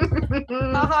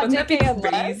that be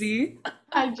crazy?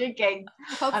 JK.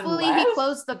 Hopefully he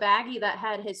closed the baggie that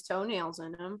had his toenails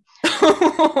in him.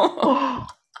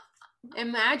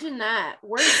 Imagine that.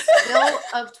 Worst bill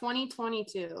of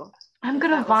 2022. I'm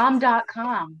gonna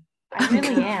vom.com. I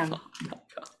really am.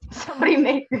 Somebody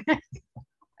made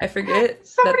I forget.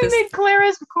 Somebody made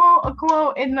Clara's a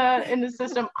quote in the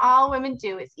system. All women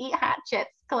do is eat hot chips,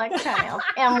 collect toenails,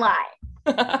 and lie.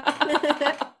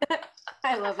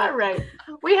 I love it. All right.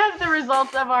 We have the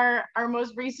results of our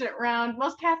most recent round.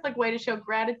 Most Catholic way to show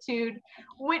gratitude.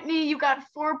 Whitney, you got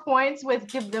 4 points with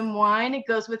Give Them Wine. It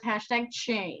goes with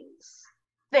 #chains.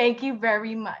 Thank you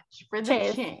very much for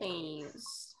the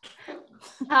chains.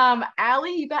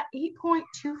 Allie, you got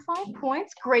 8.25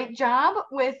 points. Great job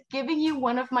with giving you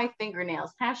one of my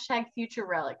fingernails. #future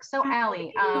relic. So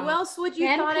Allie, who else would you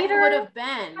thought Peter it would have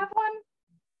been? Have one?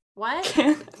 What?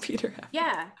 Can Peter have?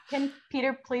 Yeah. Can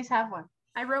Peter please have one?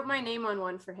 I wrote my name on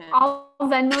one for him. I'll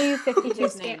Venmo you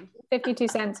 52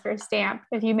 cents for a stamp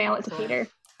if you mail it to Peter.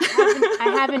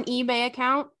 I have an eBay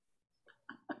account.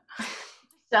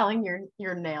 Selling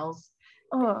your nails.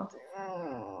 Oh.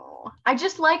 I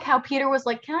just like how Peter was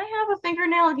like, can I have a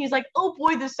fingernail? And he's like, oh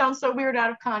boy, this sounds so weird out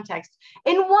of context.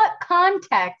 In what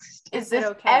context is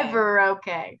this ever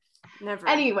okay? Never.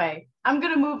 Anyway, I'm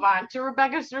going to move on to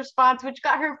Rebecca's response, which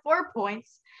got her 4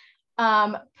 points.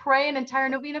 Pray an entire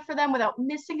novena for them without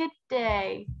missing a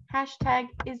day.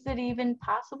 #is it even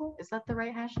possible? Is that the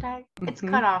right hashtag? It's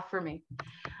cut off for me.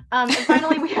 And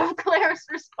finally, we have Claire's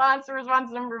response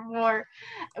number 4,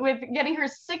 with getting her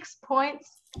 6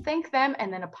 points. Thank them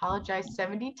and then apologize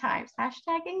 70 times.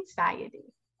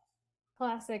 #anxiety.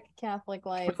 Classic Catholic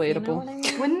life. Relatable. You know what I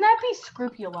mean? Wouldn't that be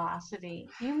scrupulosity?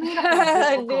 You made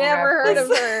up never heard of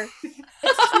her.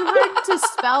 It's too hard to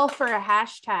spell for a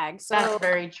hashtag. So that's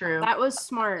very true. That was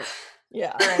smart.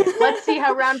 Yeah. All right. Let's see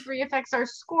how round 3 affects our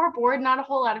scoreboard. Not a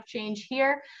whole lot of change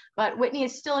here, but Whitney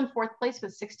is still in 4th place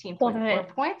with 16.4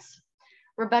 points.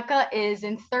 Rebecca is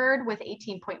in 3rd with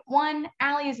 18.1.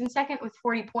 Allie is in 2nd with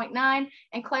 40.9.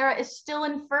 And Clara is still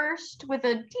in 1st with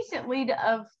a decent lead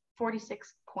of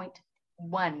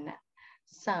 46.1.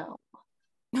 So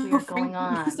we are going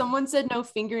on. Someone said no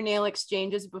fingernail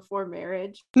exchanges before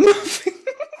marriage.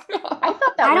 I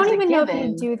thought that I was don't even know given.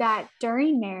 if you do that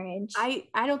during marriage. I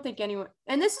don't think anyone,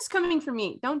 and this is coming from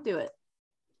me. Don't do it.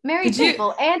 Married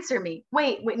people, answer me.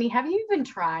 Wait, Whitney, have you even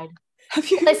tried?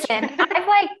 Listen, I've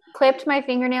like clipped my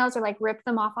fingernails or like ripped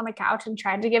them off on the couch and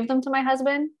tried to give them to my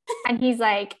husband, and he's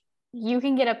like, "You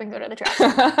can get up and go to the trash."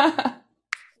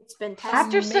 It's been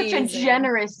after such a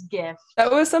generous gift. That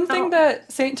was something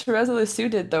that Saint Teresa Lisieux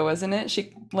did, though, wasn't it?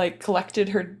 She like collected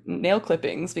her nail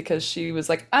clippings because she was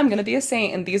like, "I'm gonna be a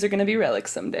saint, and these are gonna be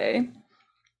relics someday."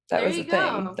 That was a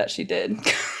thing that she did.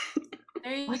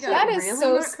 There you go. That is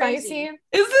so spicy.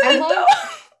 Isn't it though?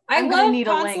 I love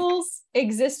consoles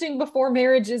existing before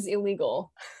marriage is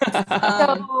illegal.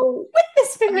 So with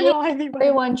this fingernail,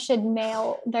 everyone should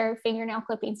mail their fingernail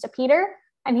clippings to Peter,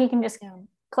 and he can just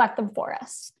collect them for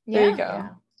us. There you go. Yeah.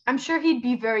 I'm sure he'd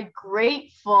be very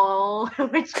grateful,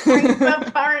 which brings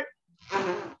up our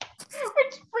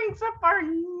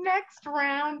next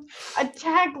round. A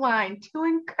tagline to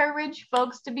encourage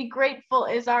folks to be grateful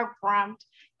is our prompt.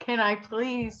 Can I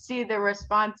please see the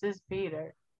responses,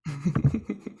 Peter?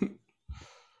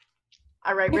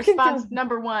 All right, response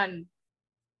number 1.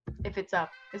 If it's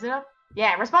up. Is it up?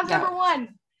 Yeah, response number 1.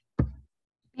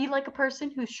 Be like a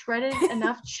person who shredded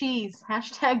enough cheese.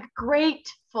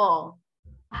 #grateful.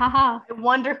 Haha. I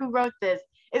wonder who wrote this.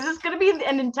 Is this going to be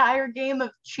an entire game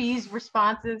of cheese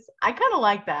responses? I kind of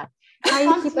like that. How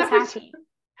you keep us happy.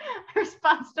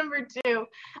 Response number 2.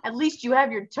 At least you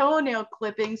have your toenail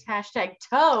clippings.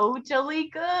 #totally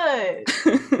good.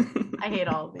 I hate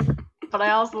all of these, but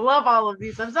I also love all of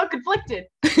these. I'm so conflicted.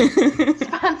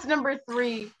 Response number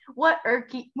 3. What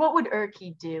would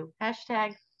Erky do?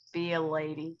 #be a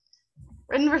lady.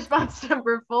 In response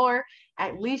number 4,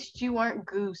 at least you aren't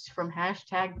Goose from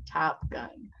 #Top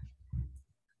Gun.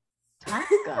 Top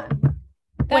Gun.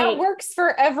 That works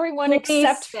for everyone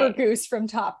except for Goose from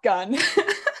Top Gun.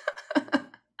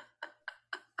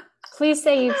 Please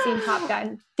say you've seen Top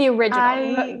Gun, the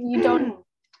original. You don't.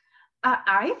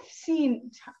 I've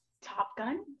seen Top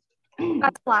Gun.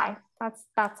 That's a lie.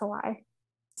 That's a lie.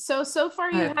 So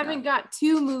far you haven't got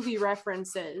 2 movie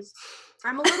references.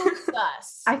 I'm a little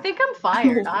sus. I think I'm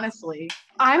fired, honestly.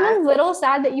 I'm a little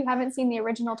sad that you haven't seen the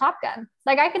original Top Gun.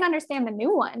 Like, I can understand the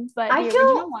new one, but the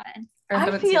original one.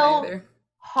 I feel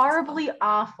horribly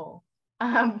awful.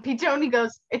 Pitoni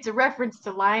goes, it's a reference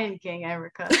to Lion King,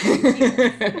 Erica.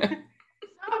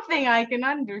 Something I can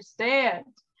understand.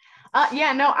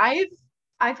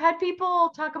 I've had people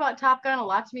talk about Top Gun a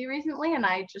lot to me recently, and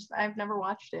I've never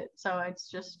watched it. So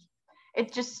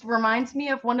it just reminds me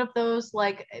of one of those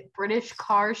like British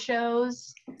car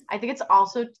shows. I think it's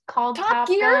also called Top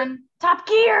Gear? Gun. Top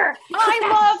Gear. I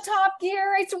love Top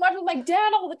Gear. I used to watch it with my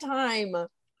dad all the time.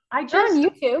 On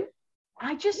YouTube.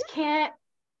 I just can't,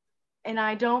 and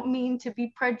I don't mean to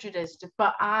be prejudiced,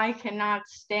 but I cannot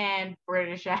stand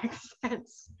British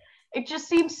accents. It just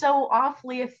seems so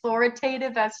awfully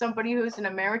authoritative as somebody who's an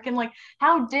American. Like,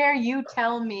 how dare you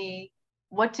tell me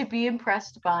what to be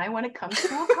impressed by when it comes to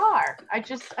a car? I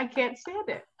can't stand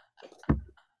it.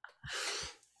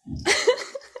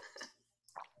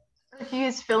 He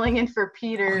is filling in for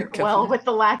Peter with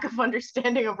the lack of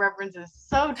understanding of references.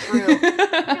 So true.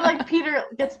 I feel like Peter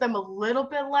gets them a little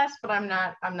bit less, but I'm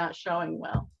not showing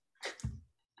well.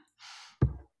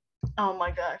 Oh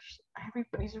my gosh.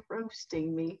 Everybody's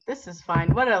roasting me. This is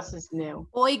fine. What else is new?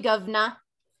 Oi, governor.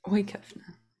 Oi,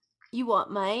 governor. You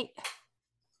what, mate?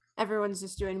 Everyone's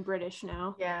just doing British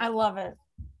now. Yeah. I love it.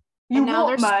 And now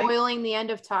they're spoiling the end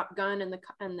of Top Gun in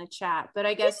the chat, but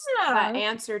I guess that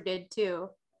answer did too.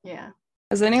 Yeah.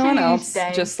 Has anyone else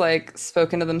just like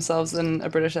spoken to themselves in a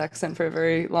British accent for a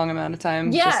very long amount of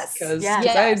time? Yes. Because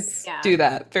I do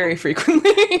that very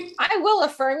frequently. I will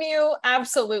affirm you.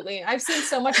 Absolutely. I've seen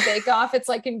so much Bake Off. It's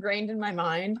like ingrained in my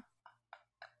mind.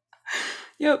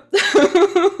 Yep.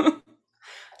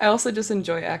 I also just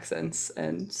enjoy accents,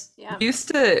 and we used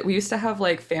to have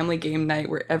like family game night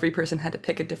where every person had to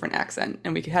pick a different accent,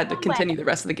 and we had to continue the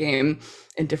rest of the game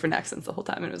in different accents the whole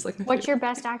time. And it was like, what's your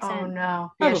best accent? Oh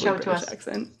no! Probably show it to British us.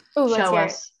 Accent. Ooh, let's show hear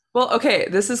us. It. Well, okay,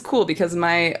 this is cool because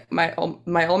all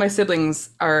my siblings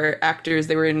are actors.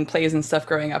 They were in plays and stuff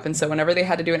growing up, and so whenever they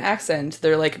had to do an accent,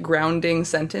 their like grounding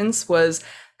sentence was,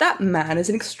 "That man is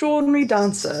an extraordinary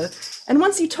dancer." And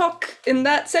once you talk in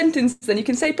that sentence, then you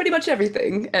can say pretty much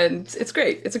everything, and it's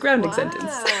great. It's a grounding sentence.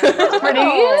 That's pretty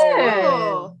good.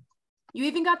 Cool. You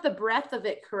even got the breath of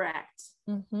it correct.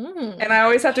 Mm-hmm. And I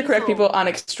always have to correct people on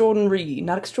extraordinary,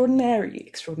 not extraordinary,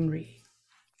 extraordinary.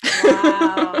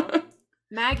 Wow.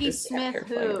 Maggie Smith,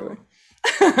 who?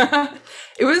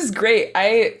 It was great.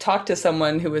 I talked to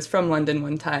someone who was from London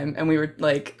one time, and we were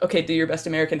like, okay, do your best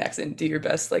American accent, do your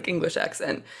best like English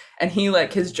accent. And he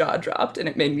like his jaw dropped, and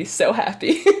it made me so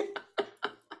happy.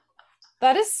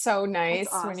 That is so nice.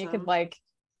 That's when you awesome. could like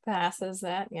pass as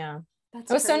that. Yeah. That's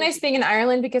It was so nice crazy. being in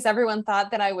Ireland because everyone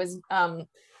thought that I was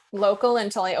local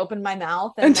until I opened my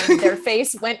mouth, and then their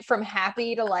face went from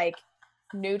happy to like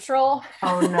neutral.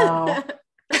 Oh no.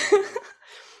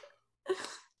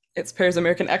 It's Pear's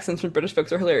American accents from British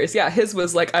folks are hilarious. Yeah, his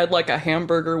was like, I'd like a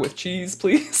hamburger with cheese,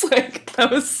 please. Like,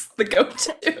 that was the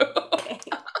go-to.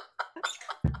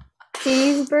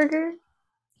 Cheeseburger.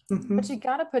 Mhm. But you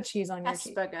gotta put cheese on your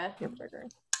Asperger. burger.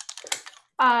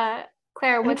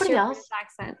 Claire, what's Anybody your else? British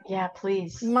accent? Yeah,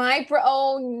 please.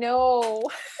 Oh no.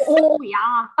 Oh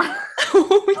yeah.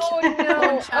 Oh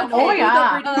no. Okay, Oh,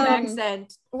 yeah. the British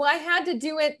accent. Well, I had to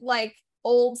do it like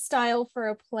old style for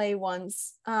a play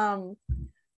once.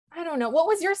 I don't know. What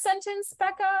was your sentence,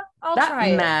 Becca? I'll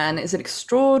try That man is an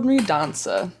extraordinary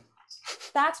dancer.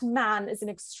 That man is an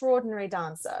extraordinary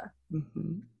dancer.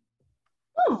 Mhm.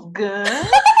 Oh, good.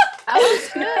 That was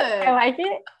good. I like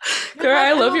it. Clara,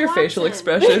 I love your facial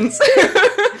expressions.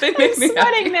 They make me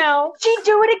happy. now. Did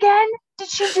she do it again? Did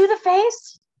she do the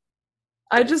face?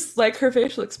 I just like her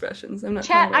facial expressions. I'm not.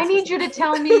 Chat, I need you to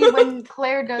tell me when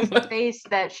Claire does the face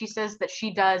that she says that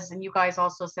she does, and you guys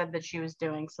also said that she was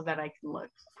doing, so that I can look.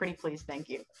 Pretty please, thank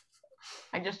you.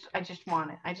 I just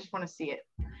want it. I just want to see it.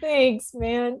 Thanks,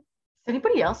 man. Does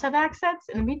anybody else have accents?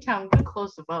 In the meantime, I'm gonna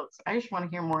close the votes. I just want to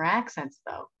hear more accents,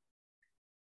 though.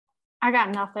 I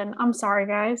got nothing. I'm sorry,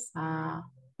 guys.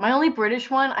 My only British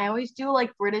one, I always do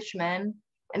like British men,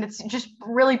 and it's just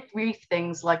really brief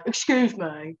things like "excuse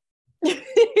me."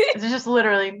 It's just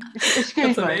literally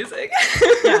 "excuse That's me." amazing.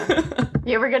 Yeah.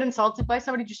 You ever get insulted by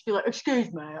somebody? Just be like,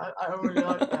 "Excuse me, I don't really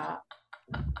like that."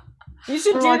 You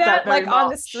should I do like that that very like on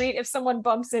the much. street if someone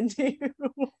bumps into you.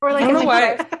 Or like I in don't the know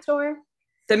why. grocery store.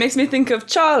 That makes me think of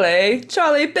Charlie.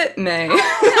 Charlie bit me.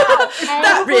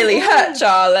 That really hurt,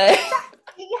 Charlie.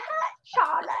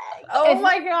 Charlie. Oh If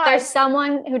my god. There's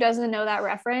someone who doesn't know that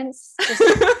reference. Just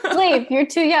leave. You're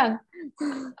too young.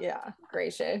 Yeah,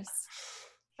 gracious.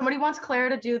 Somebody wants Claire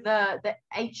to do the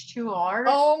H2R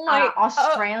Oh my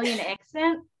Australian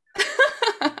accent.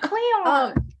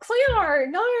 Claire. Clear,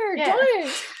 no, Yeah.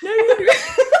 don't.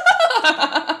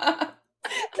 That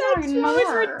show is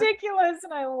no. ridiculous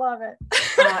and I love it.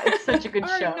 It's such a good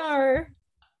show. No.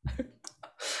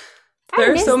 I There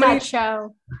are missed so many- that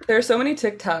show. There are so many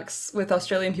TikToks with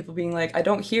Australian people being like, I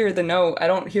don't hear the note. I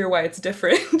don't hear why it's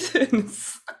different.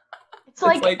 It's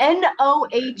like like-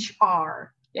 NOHR.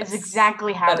 Yes, Is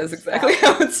exactly how that is it's exactly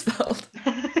spelled. how it's spelled.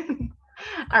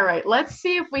 All right, let's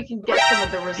see if we can get some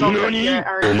of the results up 何 here.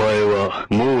 お前は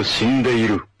もう死んでい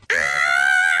る。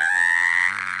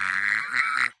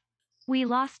 We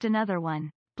lost another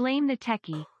one. Blame the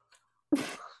techie.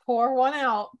 Pour one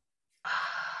out.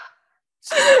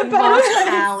 We lost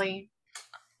Allie.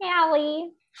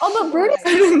 Allie. Oh, but Brutus.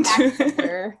 I didn't do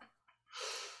it.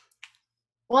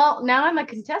 Well, now I'm a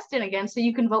contestant again, so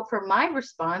you can vote for my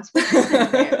response. Which isn't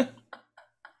fair.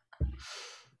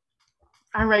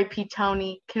 All right, P.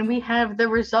 Tony, can we have the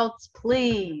results,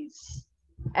 please?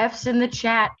 F's in the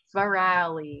chat for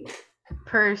Allie.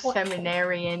 Per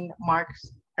seminarian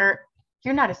marks.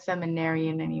 You're not a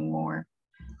seminarian anymore.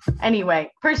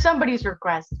 Anyway, per somebody's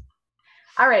request.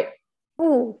 All right.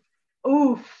 Ooh.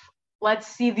 Oof. Let's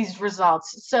see these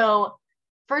results. So,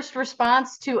 first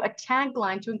response to a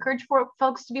tagline to encourage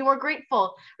folks to be more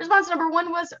grateful. Response number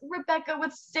 1 was Rebecca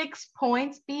with 6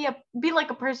 points. Be like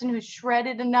a person who's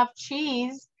shredded enough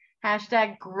cheese.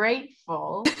 Hashtag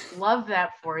grateful. Love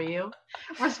that for you.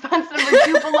 Response number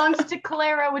 2 belongs to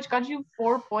Clara, which got you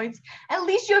 4 points. At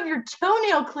least you have your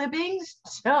toenail clippings.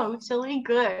 Totally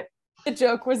good. The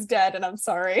joke was dead and I'm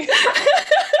sorry.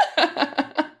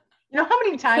 You know how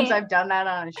many times I've done that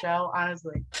on a show?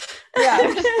 Honestly. Yeah.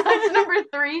 Response number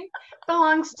 3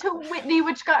 belongs to Whitney,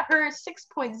 which got her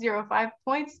 6.05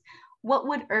 points. What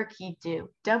would Erky do?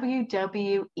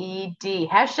 WWED.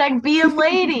 Hashtag be a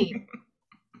lady.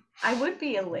 I would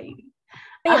be a lady.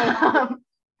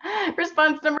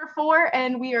 Response number 4,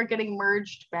 and we are getting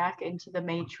merged back into the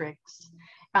Matrix.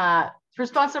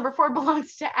 Response number 4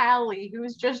 belongs to Allie, who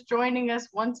is just joining us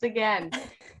once again,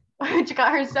 which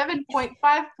got her 7.5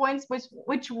 points,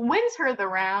 which wins her the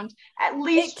round. At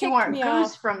least you aren't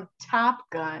Goose from Top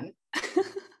Gun.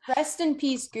 Rest in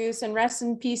peace, Goose, and rest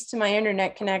in peace to my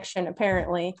internet connection,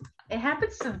 apparently. It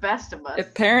happens to the best of us.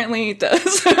 Apparently it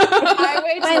does.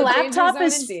 My laptop zone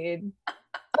is- indeed.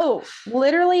 Oh,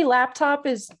 literally, laptop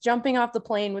is jumping off the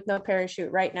plane with no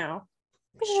parachute right now.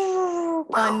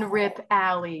 Unrip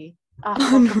Allie.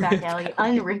 Welcome back, Allie.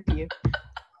 Unrip you.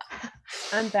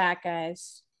 I'm back,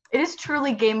 guys. It is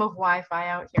truly game of Wi-Fi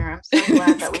out here. I'm so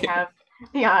glad that we have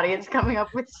the audience coming up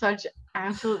with such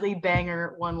absolutely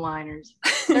banger one-liners.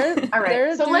 They're, All right,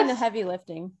 they're so doing the let's- heavy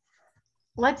lifting.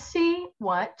 Let's see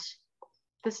what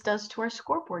this does to our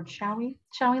scoreboard, shall we?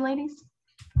 Shall we, ladies?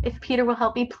 If Peter will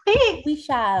help me, please. We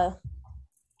shall.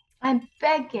 I'm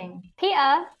begging.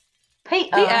 Pia.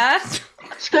 Peter. Yeah.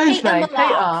 Excuse me,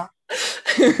 Peter.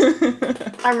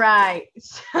 Peter. All right.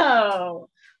 So,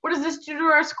 what does this do to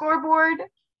our scoreboard?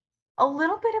 A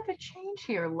little bit of a change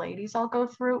here, ladies. I'll go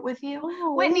through it with you.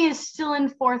 Ooh. Whitney is still in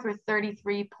 4th with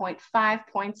 33.5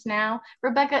 points now.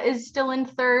 Rebecca is still in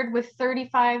 3rd with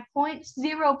 35 points,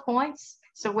 0 points.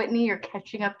 So, Whitney, you're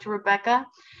catching up to Rebecca.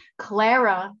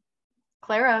 Clara,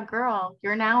 girl,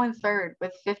 you're now in 3rd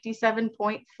with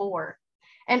 57.4.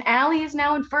 And Allie is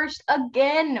now in 1st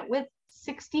again with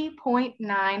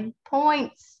 60.9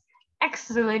 points.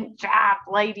 Excellent job,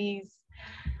 ladies.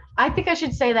 I think I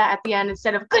should say that at the end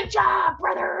instead of "Good job,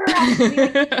 brother." I should be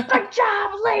like, "Good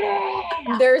job,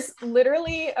 lady." There's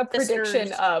literally a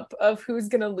prediction up of who's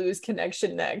gonna lose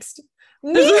connection next.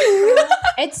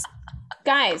 It's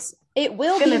guys. It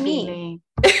will be me.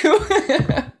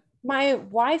 My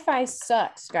Wi-Fi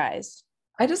sucks, guys.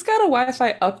 I just got a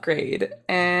Wi-Fi upgrade,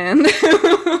 and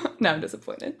now I'm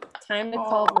disappointed. Time to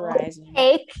call Verizon.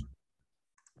 Cake.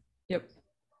 Yep.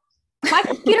 My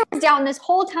computer was down this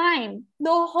whole time.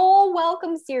 The whole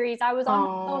welcome series. I was on the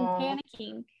phone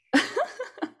panicking.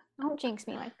 Don't jinx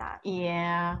me like that.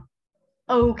 Yeah.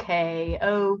 Okay.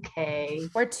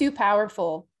 We're too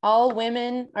powerful. All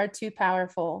women are too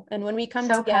powerful. And when we come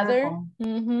together,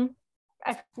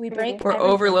 we break. We're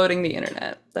overloading the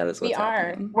internet. That is what's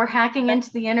happening. We're hacking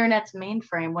into the internet's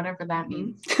mainframe, whatever that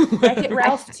means. Wreck-It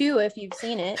Ralph 2, if you've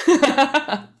seen it.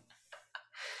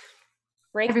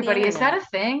 Everybody, is that a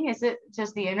thing?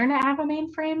 Does the internet have a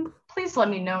mainframe? Please let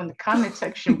me know in the comment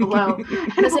section below.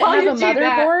 Does it have a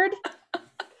motherboard?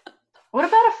 What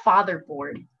about a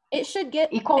fatherboard? It should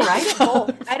get equal rights.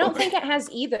 I don't think it has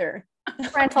either.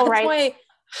 Parental rights. Why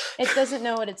it doesn't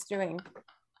know what it's doing.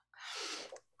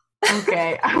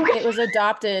 Okay. It was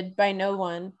adopted by no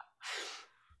one.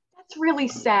 That's really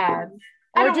sad.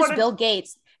 Or just Bill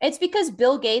Gates. It's because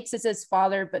Bill Gates is his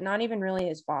father, but not even really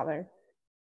his father.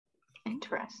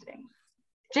 Interesting.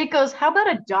 Jake goes, how about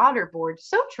a daughter board?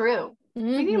 So true.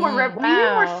 We need more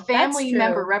family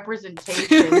member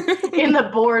representation in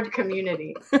the board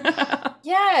community.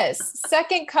 Yes.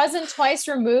 Second cousin twice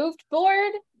removed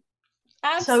board.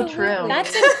 Absolutely. So true.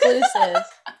 That's inclusive.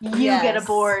 You get a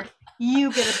board.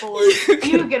 You get a board.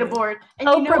 You get a board. And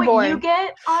you know what you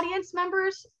get, audience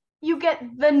members? You get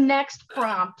the next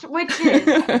prompt, which is,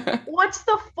 what's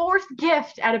the fourth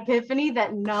gift at Epiphany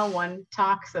that no one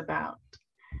talks about?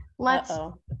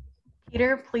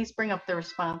 Peter, please bring up the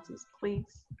responses, please.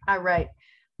 All right.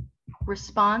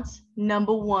 Response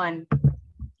number 1.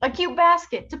 A cute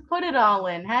basket to put it all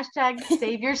in. Hashtag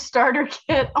save your starter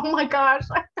kit. Oh my gosh.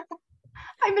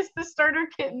 I miss the starter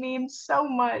kit memes so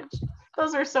much.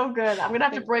 Those are so good. I'm going to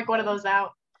have to break one of those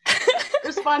out.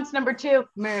 Response number 2,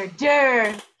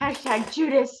 murder. Hashtag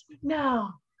Judas. No.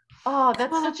 Oh,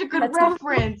 that's such a good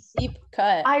reference. Deep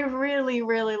cut. I really,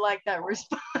 really like that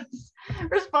response.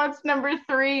 Response number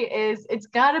 3 is, it's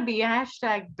got to be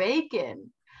hashtag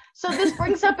bacon. So this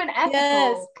brings up an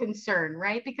ethical concern,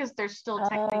 right? Because they're still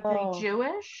technically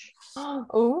Jewish.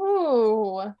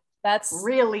 Ooh. That's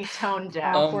really toned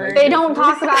down. They don't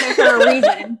talk about it for a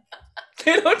reason.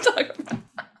 They don't talk about it.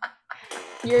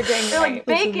 You're dang They're right. like,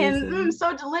 bacon,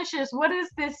 so delicious. What is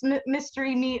this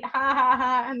mystery meat? Ha ha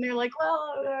ha. And they're like,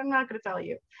 well, I'm not going to tell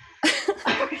you.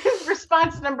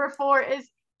 Response number 4 is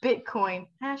Bitcoin.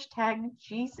 Hashtag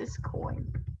Jesus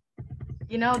coin.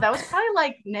 You know, that was probably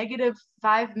like negative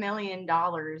 $5 million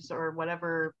or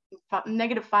whatever,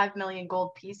 negative 5 million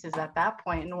gold pieces at that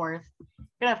point in worth.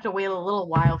 You're going to have to wait a little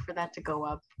while for that to go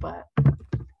up, but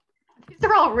these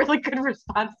are all really good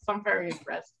responses. I'm very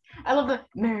impressed. I love the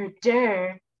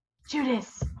murder.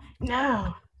 Judas,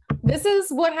 no. This is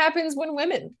what happens when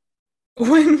women.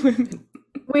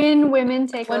 When women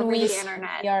take over the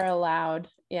internet. We are allowed,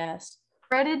 yes.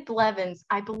 Fredid Blevins,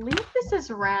 I believe this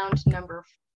is round number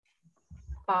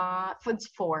 5. It's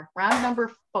 4. Round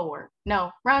number 4. No,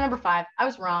 round number 5. I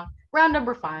was wrong. Round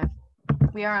number 5.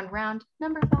 We are on round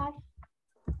number 5.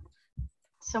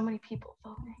 So many people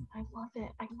voting. I love it.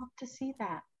 I love to see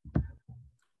that.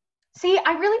 See,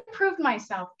 I really proved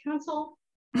myself. Council,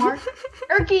 Mark,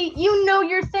 Erky, you know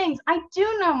your things. I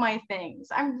do know my things.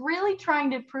 I'm really trying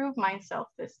to prove myself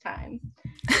this time.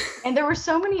 And there were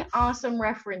so many awesome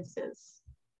references.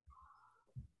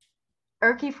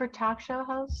 Erky for talk show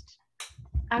host.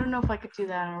 I don't know if I could do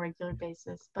that on a regular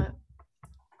basis, but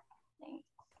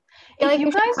if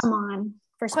you guys come on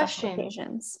for special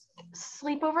occasions.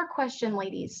 Sleepover question,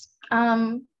 ladies.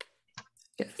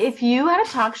 If you had a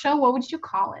talk show, what would you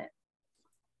call it?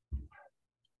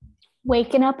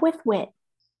 Waking up with wit.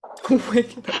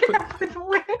 Waking up with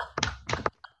wit.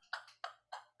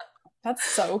 That's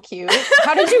so cute.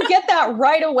 How did you get that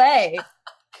right away?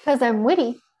 Because I'm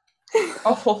witty.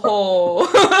 Oh.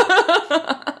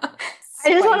 I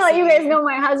just want to let you guys know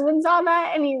my husband saw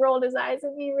that and he rolled his eyes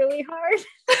at me really hard.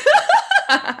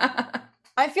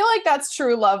 I feel like that's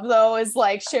true love, though, is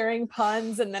like sharing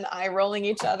puns and then eye rolling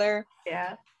each other.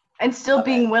 Yeah. And still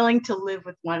being willing to live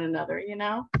with one another, you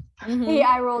know? Mm-hmm. He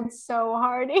eye rolled so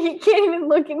hard. He can't even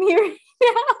look at me right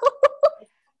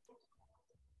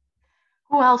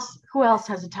now. Who else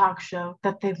has a talk show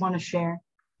that they want to share?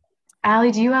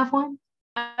 Allie, do you have one?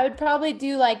 I would probably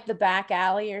do like the back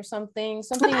alley or something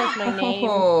with my name.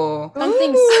 Oh.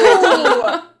 Something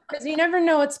silly. Because you never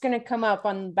know what's gonna come up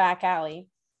on the back alley.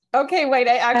 Okay, wait.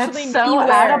 I actually That's so need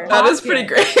out of That is pretty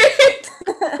great.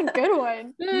 That's a good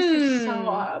one. This is so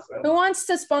awesome. Who wants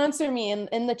to sponsor me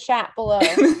in the chat below?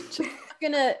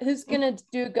 Who's gonna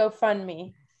do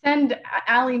GoFundMe? Send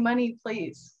Allie money,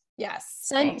 please. Yes.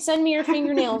 Send me your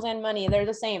fingernails and money. They're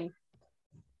the same.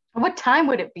 What time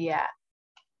would it be at?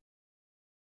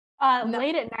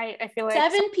 Late at night, I feel like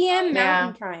 7 p.m. Yeah.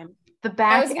 Mountain Time. The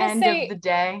back gonna end say- of the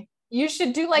day. You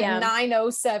should do like Yeah.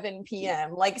 9:07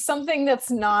 p.m. Like something that's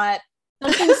not.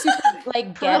 Something super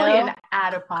like Probably ghetto. an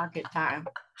out-of-pocket time.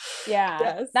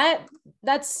 Yeah.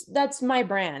 Yes. That's my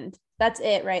brand. That's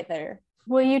it right there.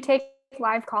 Will you take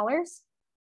live callers?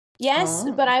 Yes,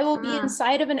 Oh. but I will be Ah.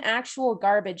 inside of an actual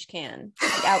garbage can,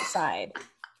 like outside.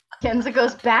 Kenza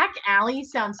goes, back alley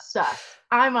sounds sus.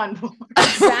 I'm on board.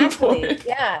 Exactly.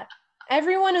 Yeah.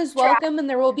 Everyone is welcome and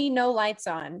there will be no lights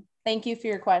on. Thank you for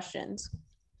your questions.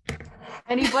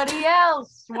 Anybody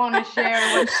else want to share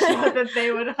what show that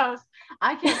they would host?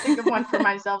 I can't think of one for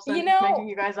myself, so I'm just making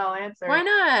you guys all answer. Why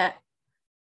not?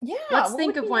 Yeah. Let's what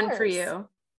think would of be one for yours?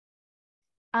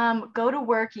 you. Go to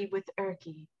Worky with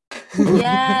Erky.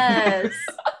 Yes.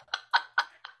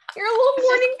 Your little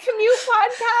morning commute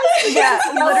podcast. Yeah,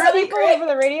 literally people over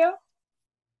the radio.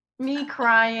 Me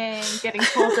crying, getting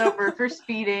pulled over for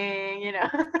speeding, you know.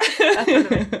 That's what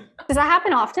it is. Does that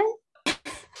happen often?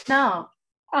 No.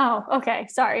 Oh, okay.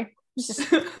 Sorry.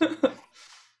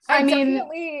 I mean,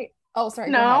 definitely. Oh, sorry.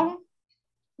 no.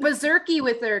 Berserky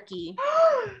with Erky.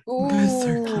 Ooh,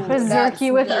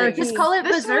 Berserky with that's Erky. Just call it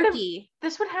This would have- Berserky.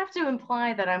 This would have to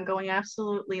imply that I'm going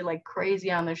absolutely like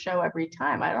crazy on the show every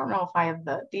time. I don't know if I have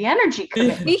the energy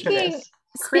commitment for Speaking, this.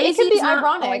 Crazy it could be is not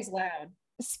ironic. always loud.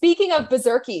 Speaking of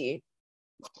Berserky,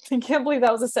 I can't believe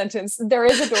that was a sentence. There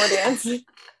is a door dance,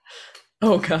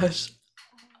 Oh gosh.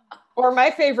 or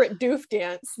my favorite doof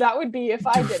dance. That would be if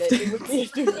I did it. It would be a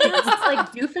doof dance. It's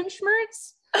like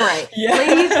Doofenshmirtz. Right. Yeah.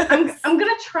 Ladies, I'm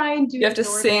gonna try and do You have to the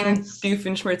door sing dance.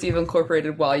 Doofenshmirtz Evil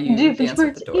Incorporated while you dance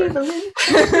at the door.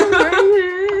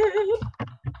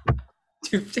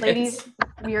 Doof dance. Ladies,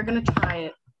 we are gonna try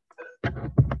it.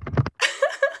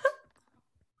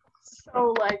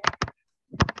 So like,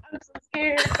 I'm so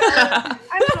scared.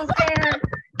 I'm so scared.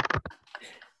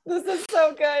 This is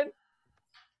so good.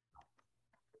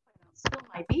 Spill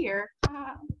my beer.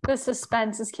 The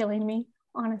suspense is killing me,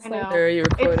 honestly. I know. There you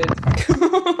were quoted.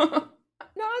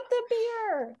 Not the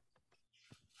beer.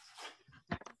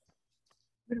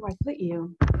 Where do I put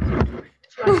you?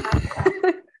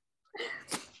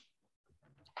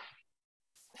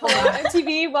 Hello,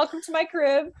 MTV. Welcome to my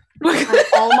crib.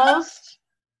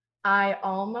 I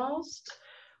almost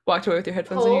Walked away with your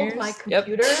headphones in your pulled ears. my Yep.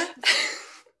 computer.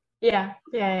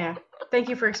 Yeah. Thank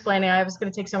you for explaining. I was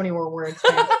going to take so many more words.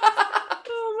 Thanks.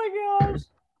 Oh my gosh.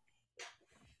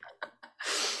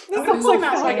 This I'm gonna looks pull them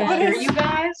out so I like can fun. hear you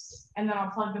guys, and then I'll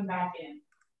plug them back in.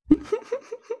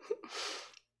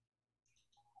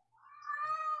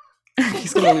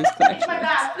 He's gonna lose It's my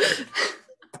connection.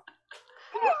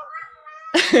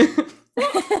 bathroom.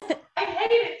 I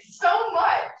hate it so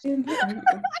much.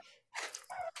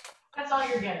 That's all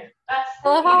you're getting. That's I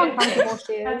love how you get it. uncomfortable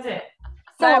she is. That's it.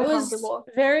 That So was uncomfortable.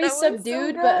 very That was so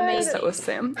subdued good. but amazing. That was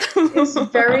Sam. It's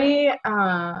very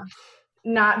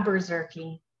not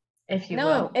berserky, if you No,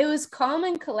 will. it was calm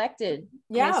and collected.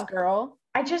 Yeah. Nice girl.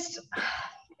 I just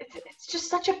it's just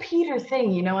such a Peter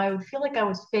thing, you know. I would feel like I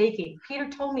was faking. Peter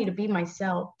told me to be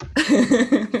myself.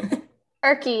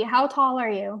 Erky, how tall are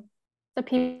you? The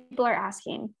people are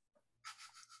asking.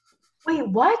 Wait,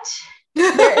 what?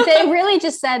 They really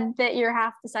just said that you're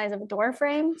half the size of a door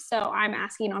frame, so I'm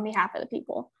asking on behalf of the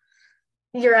people.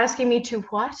 You're asking me to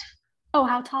what? Oh,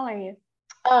 how tall are you?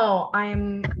 Oh,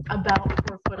 I'm about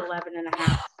 4'11" and a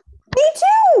half. Me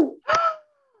too.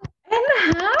 And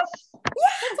a half?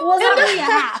 Well, not really a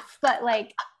half, but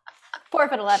like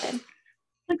 4'11".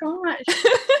 Oh my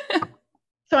gosh.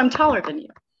 So I'm taller than you,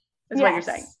 is what you're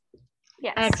saying.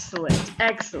 Yes.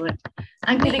 Excellent.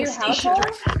 I'm Wait, getting you're how stationed tall?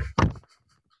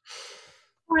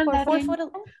 right now.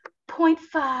 4'11".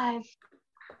 0.5.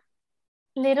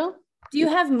 Little. Do you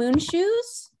have moon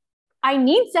shoes? I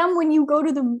need some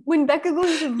when Becca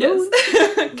goes to the moon.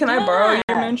 Yes. Can I borrow your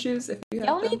Yeah. moon shoes if you have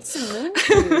Y'all them? need some moon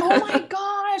shoes. Oh my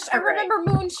gosh. I All right.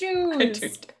 remember moon I shoes. do.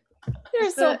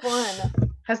 They're so fun.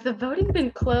 Has the voting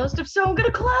been closed? If so, I'm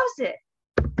gonna close it.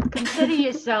 Consider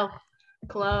yourself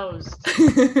closed.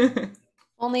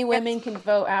 Only women can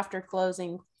vote after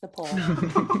closing the poll We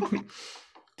have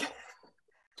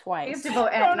twice. to vote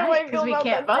I don't at know how I night feel because we about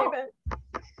can't that vote.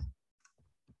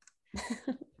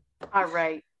 statement. All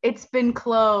right. It's been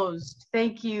closed.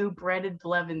 Thank you, Breaded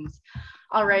Blevins.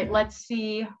 All right, let's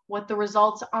see what the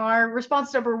results are.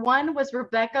 Response number 1 was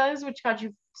Rebecca's, which got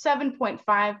you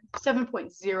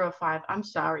 7.05. I'm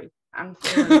sorry. I'm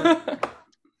feeling it.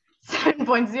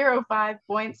 7.05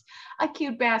 points. A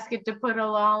cute basket to put it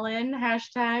all in.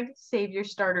 Hashtag save your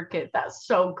starter kit. That's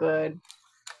so good.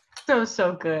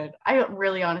 So good. I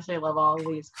really honestly love all of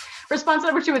these. Response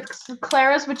number 2 with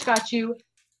Clara's, which got you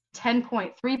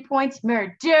 10.3 points.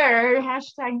 Murder.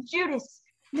 Hashtag Judas.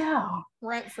 No.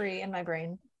 Rent free in my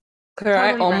brain.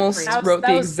 Clara, Totally I almost wrote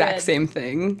the exact same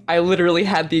thing. I literally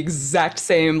had the exact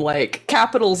same like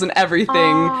capitals and everything,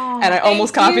 and I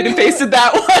almost copied and pasted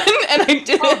that one, and I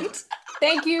didn't.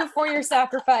 Thank you for your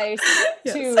sacrifice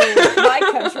to my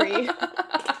country.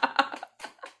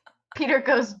 Peter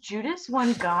goes, Judas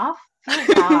won golf? Feels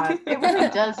odd. It really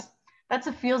does. That's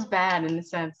a feels bad in a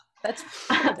sense. That's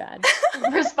pretty bad.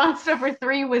 Response number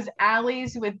 3 was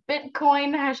Allie's with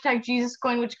Bitcoin, hashtag Jesus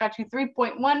coin, which got you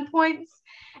 3.1 points.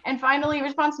 And finally,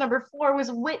 response number 4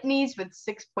 was Whitney's with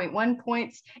 6.1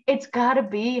 points. It's gotta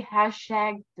be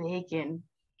hashtag bacon.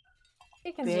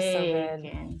 Bacon's just so good.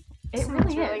 It Sounds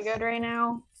really really is. good right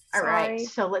now. All right, Sorry.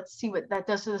 so let's see what that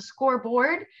does to the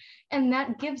scoreboard. And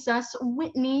that gives us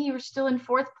Whitney, you're still in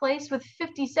 4th place with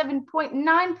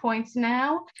 57.9 points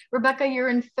now. Rebecca, you're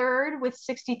in 3rd with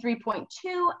 63.2.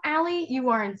 Allie, you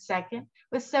are in 2nd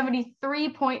with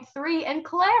 73.3. And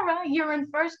Clara, you're in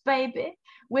 1st, baby,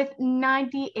 with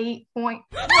 98.46.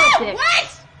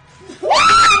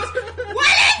 What is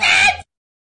it?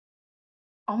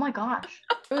 Oh my gosh.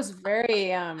 It was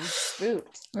very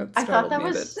spooked. I thought that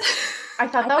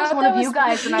was one of you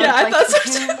guys, and I Yeah, was I like, thought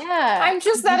so too. yeah. I'm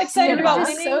just that excited I'm about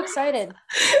just winning. so excited.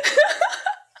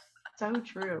 So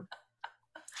true.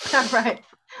 All right,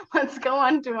 let's go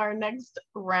on to our next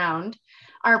round.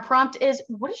 Our prompt is,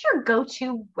 what is your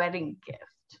go-to wedding gift?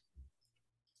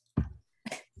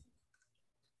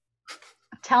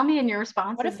 Tell me in your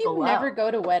responses What if you below. never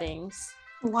go to weddings?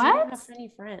 You What? don't have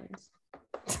any friends.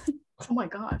 Oh my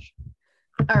gosh.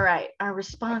 All right, our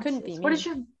response couldn't be is, what me. is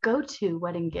your go-to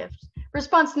wedding gift?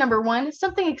 Response number 1,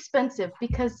 something expensive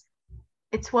because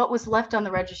it's what was left on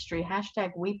the registry.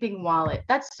 Hashtag weeping wallet.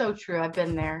 That's so true. I've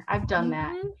been there. I've done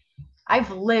that. I've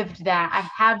lived that. I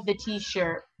have the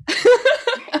t-shirt.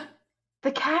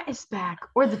 The cat is back,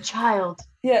 or the child.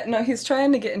 Yeah, no, he's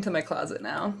trying to get into my closet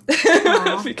now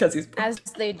because he's As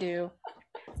they do.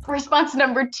 Response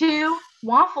number 2,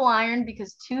 waffle iron,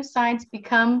 because 2 sides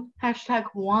become hashtag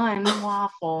 1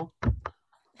 waffle.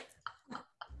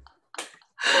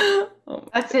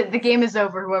 That's it. The game is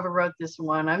over. Whoever wrote this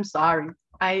one, I'm sorry.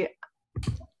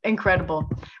 Incredible.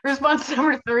 Response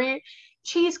number 3,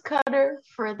 cheese cutter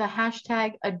for the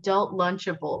hashtag adult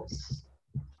lunchables.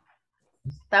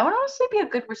 That would honestly be a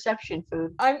good reception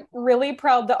food. I'm really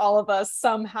proud that all of us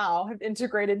somehow have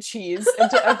integrated cheese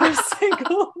into every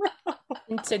single row.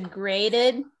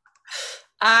 Integrated.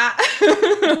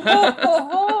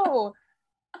 Oh.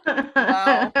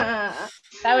 Wow. That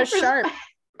was sharp.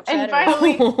 And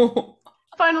Cheddar.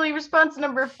 finally, response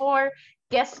number 4,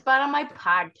 guest spot on my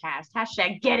podcast.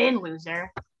 Hashtag get in,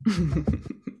 loser. Oh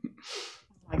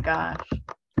my gosh.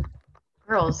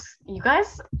 Girls, you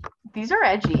guys, these are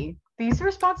edgy. These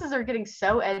responses are getting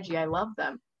so edgy. I love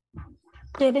them.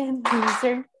 Get in,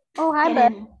 loser. Oh, hi,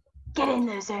 Get bud. in. Get in,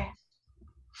 loser.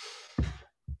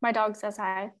 My dog says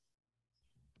hi.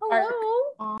 Hello.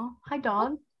 Aw, hi,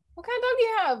 dog. What kind of dog do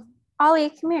you have? Ollie,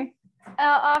 come here.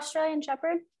 Australian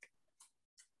Shepherd.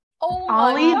 Oh my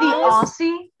Ollie the gosh.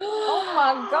 Aussie. Oh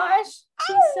my gosh.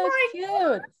 She's so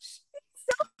cute.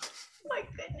 Oh my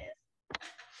goodness.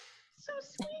 So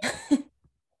sweet.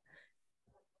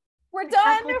 We're done.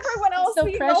 Catholics, Everyone else, so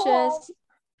we precious. go home.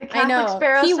 The I Catholic know.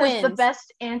 Sparrow He says the wins.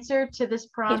 best answer to this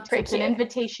prompt. pretty It's an cute.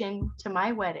 invitation to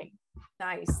my wedding.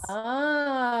 Nice.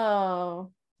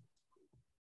 Oh.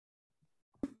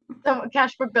 So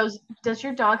Cashbrook goes, does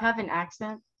your dog have an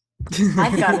accent?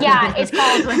 I've got to Yeah, know. it's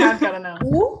called- I've got to know.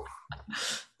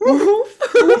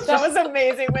 That was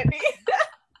amazing, Whitney.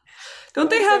 Don't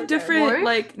they So have good. different Wars?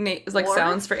 like Wars?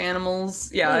 sounds for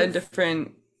animals? Yeah, in Yes.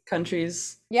 different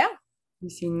countries. Yeah.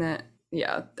 You've seen that?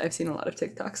 Yeah, I've seen a lot of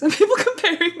TikToks of people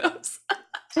comparing those.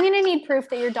 I'm gonna need proof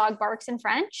that your dog barks in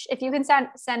French. If you can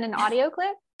send an audio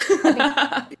clip.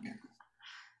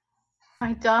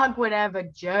 My dog would have a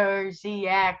Jersey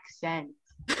accent.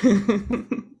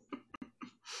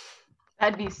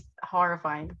 That'd be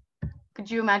horrifying. Could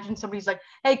you imagine somebody's like,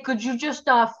 hey, could you just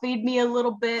feed me a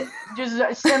little bit?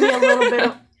 Just send me a little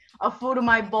bit of food in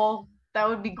my bowl. That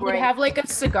would be He'd great. have like a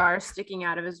cigar sticking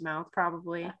out of his mouth,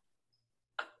 probably.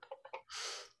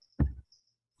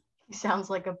 He sounds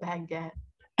like a baguette.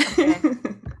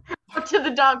 Okay. to the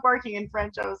dog barking in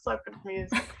French. I was so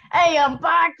confused. Hey, I'm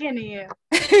barking here.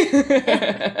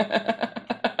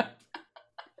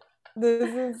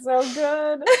 This is so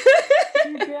good.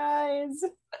 You guys.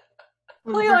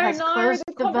 We Hoover are has not closed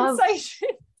the the vote. conversation.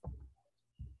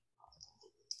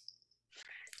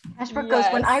 Ashbrook goes,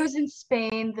 when Yes. I was in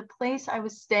Spain, the place I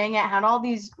was staying at had all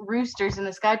these roosters, and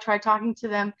this guy tried talking to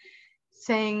them,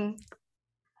 saying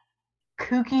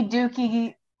kooky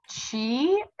dookie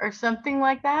chi or something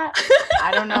like that.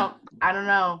 I don't know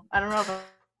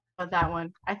about that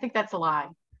one. I think that's a lie.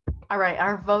 All right,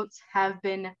 our votes have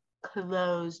been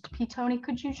closed. P. Tony,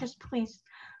 could you just please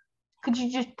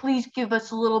give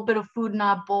us a little bit of food in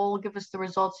our bowl? Give us the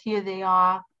results. Here they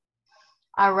are.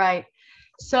 All right.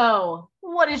 So,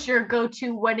 what is your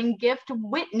go-to wedding gift?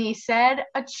 Whitney said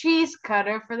a cheese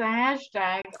cutter for the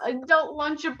hashtag. Adult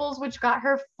Lunchables, which got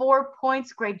her 4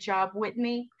 points. Great job,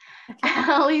 Whitney.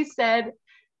 Allie said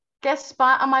guest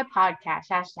spot on my podcast.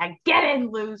 Hashtag get in,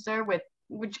 loser,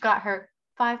 which got her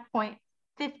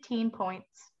 15 points.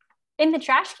 In the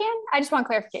trash can? I just want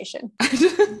clarification.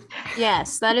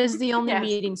 Yes, that is the only Yes.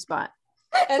 meeting spot.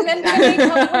 And then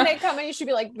when they come in, you should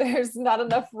be like, there's not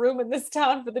enough room in this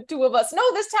town for the two of us. No,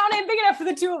 this town ain't big enough for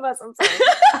the two of us. I'm sorry.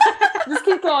 Just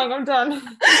keep going. I'm done.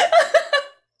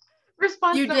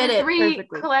 Response You number did it 3,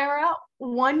 perfectly. Clara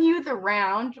won you the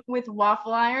round with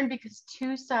waffle iron because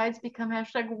two sides become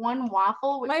hashtag one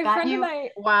waffle, which My got friend you and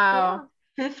I. Wow.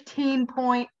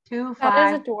 15.25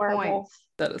 That is adorable. points.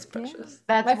 That is precious.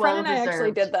 That's My friend well and I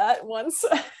actually deserved. did that once.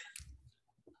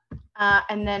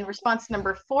 And then response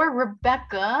number 4,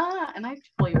 Rebecca, and I have to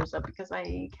pull yours up because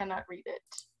I cannot read it.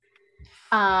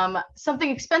 Something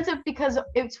expensive because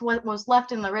it's what was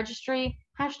left in the registry.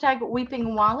 Hashtag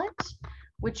weeping wallet,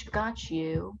 which got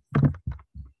you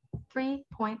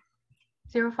 3.05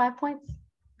 points.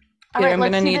 All Peter, right, I'm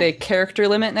let's gonna see need a character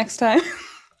limit next time.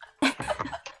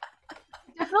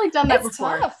 definitely done that It's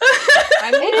before. tough.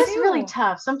 It is really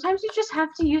tough. Sometimes you just have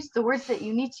to use the words that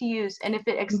you need to use, and if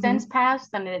it extends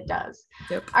past, then it does.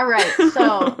 Yep. All right,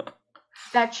 so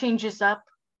that changes up.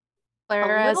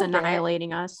 Clara is little bit.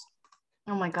 annihilating us.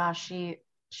 Oh my gosh,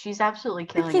 she's absolutely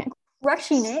killing it.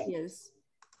 Rushing it. Yes.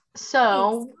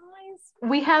 So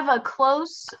we have a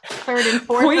close third and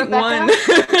fourth. Point Rebecca. one.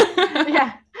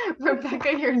 Yeah,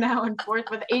 Rebecca, you're now in fourth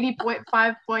with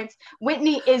 80.5 points.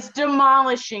 Whitney is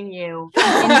demolishing you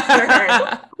in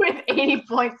third with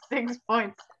 80.6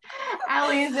 points.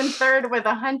 Allie is in third with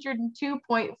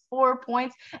 102.4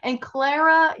 points. And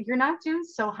Clara, you're not doing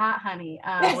so hot, honey,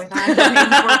 with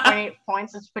 184.8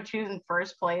 points. Let's put you in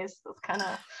first place. That's kind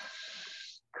of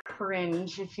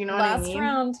cringe, if you know what I Last mean.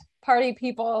 round, party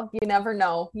people. You never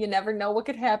know. You never know what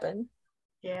could happen.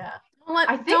 Yeah.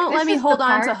 I think don't this let me is the hold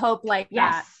on to part- hope like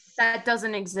Yes. that. That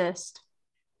doesn't exist.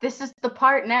 This is the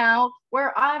part now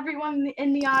where everyone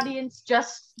in the audience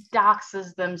just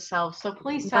doxes themselves. So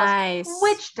please tell Nice. us,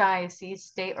 which diocese,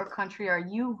 state, or country are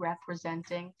you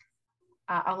representing?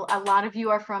 A lot of you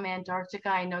are from Antarctica.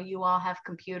 I know you all have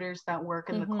computers that work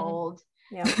in the cold.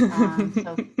 Yeah.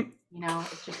 So,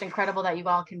 it's just incredible that you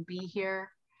all can be here.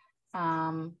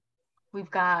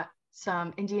 We've got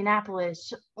some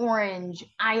Indianapolis, Orange,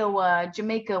 Iowa,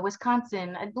 Jamaica,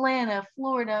 Wisconsin, Atlanta,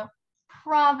 Florida,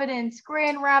 Providence,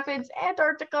 Grand Rapids,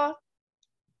 Antarctica.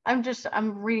 I'm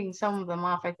reading some of them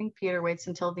off. I think Peter waits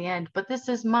until the end, but this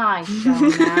is my show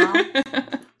now.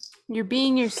 You're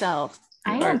being yourself.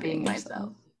 I You are am being being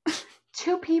myself.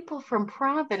 2 people from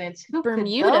Providence. Who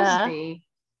Bermuda. could those be?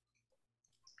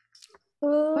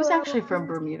 Who's actually from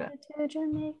Bermuda? I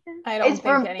don't It's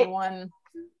think anyone.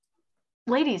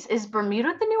 Ladies, is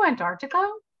Bermuda the new Antarctica?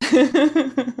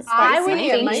 I would Spicy,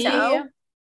 it think might so. be.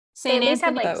 Saint They at least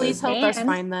have, Anthony, like, please help us bands.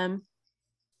 find them.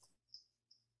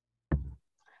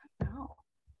 No.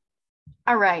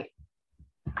 All right.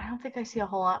 I don't think I see a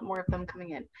whole lot more of them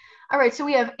coming in. All right, so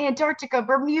we have Antarctica,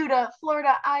 Bermuda,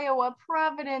 Florida, Iowa,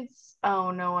 Providence.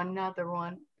 Oh no, another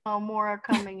one. Oh, more are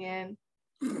coming in.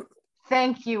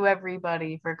 Thank you,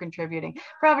 everybody, for contributing.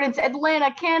 Providence,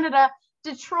 Atlanta, Canada,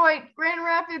 Detroit, Grand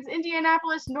Rapids,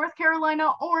 Indianapolis, North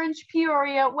Carolina, Orange,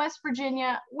 Peoria, West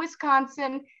Virginia,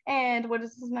 Wisconsin, and what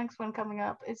is this next one coming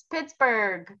up? It's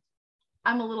Pittsburgh.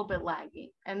 I'm a little bit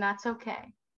laggy, and that's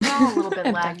okay. We're all a little bit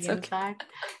And laggy that's okay. inside.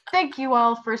 Thank you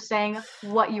all for saying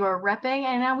what you are repping,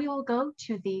 and now we will go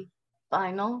to the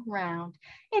final round.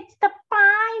 It's the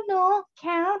final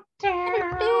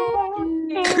countdown.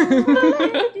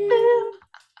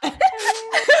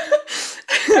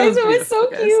 Guys, it was so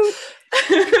beautiful, cute.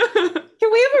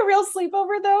 Can we have a real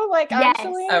sleepover though? Like Yes.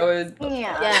 actually? I would.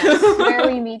 Yeah. Yes. Where are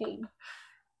we meeting?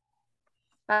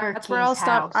 That's where I'll Turkey's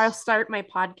house. I'll start my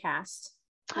podcast.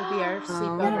 Will be our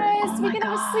sleepover. Yes, we can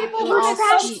have a sleepover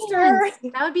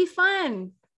dumpster. That would be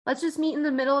fun. Let's just meet in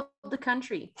the middle of the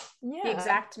country. Yeah. The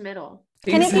exact middle.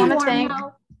 Can it be wanna warm thank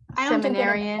now? I don't think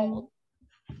it'll be Seminarian. cold.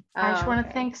 I just want to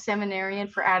okay. thank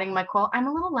Seminarian for adding my quote. I'm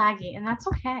a little laggy, and that's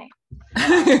okay.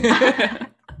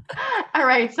 All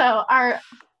right, so our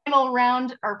final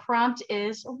round, our prompt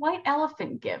is white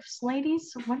elephant gifts.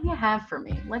 Ladies, what do you have for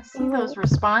me? Let's see those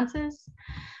responses.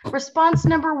 Response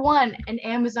number 1, an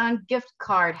Amazon gift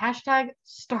card. Hashtag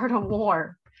start a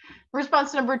war.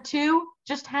 Response number 2,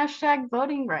 just hashtag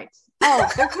voting rights. Oh,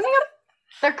 they're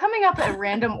coming up at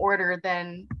random order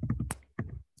than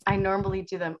I normally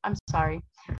do them. I'm sorry.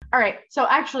 All right, so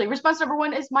actually, response number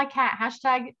 1 is my cat.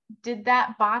 Hashtag did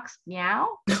that box meow?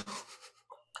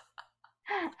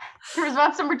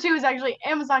 Response number 2 is actually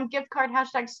Amazon gift card.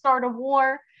 Hashtag start a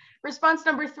war. Response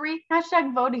number 3,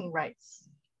 hashtag voting rights.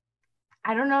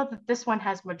 I don't know that this one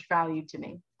has much value to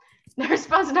me.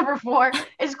 Response number 4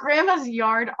 is grandma's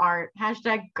yard art.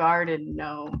 Hashtag garden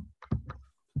gnome.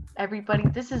 Everybody,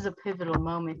 this is a pivotal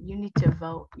moment. You need to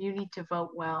vote. You need to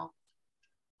vote well.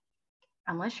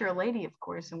 Unless you're a lady, of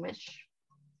course, in which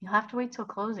you'll have to wait till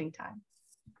closing time.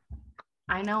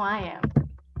 I know I am.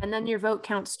 And then your vote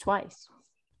counts twice.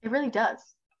 It really does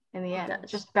in the end. It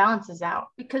does. just balances out.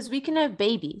 Because we can have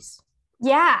babies.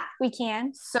 Yeah, we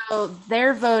can. So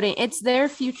they're voting. It's their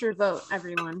future vote,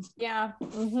 everyone. Yeah.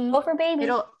 Mm-hmm. Go for baby.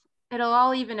 It'll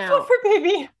all even Go out. for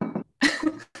baby.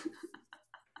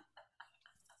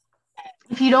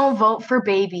 If you don't vote for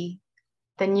baby,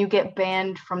 then you get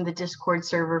banned from the Discord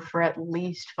server for at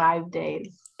least 5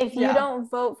 days. If you don't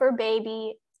vote for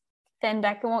baby, then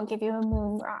Becca won't give you a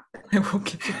moon rock. I won't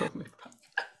give you a moon rock.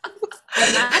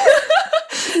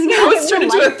 That was turned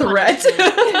into a threat.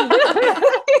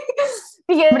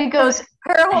 Because Somebody goes,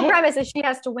 her whole premise is she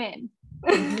has to win.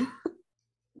 Whitney's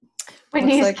like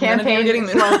none of you are campaign getting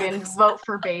moon slogan, rocks. vote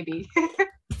for baby.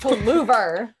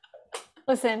 Louver.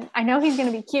 Listen, I know he's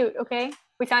gonna be cute, okay?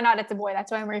 We found out it's a boy.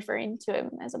 That's why I'm referring to him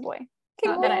as a boy.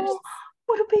 Not that I just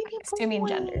What a baby assuming boy.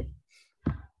 gender.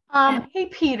 Hey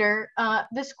Peter,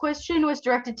 this question was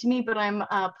directed to me, but I'm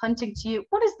punting to you.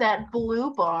 What is that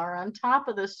blue bar on top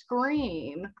of the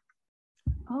screen?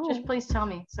 Oh, Just please tell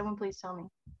me. Someone please tell me.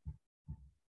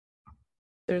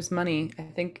 There's money. I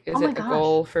think is Oh my it a gosh.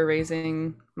 goal for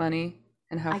raising money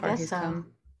and how I far guess he's so.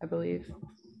 come, I believe.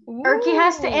 Erky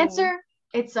has to answer.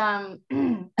 It's How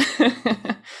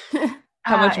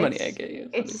much money I get you?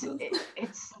 It's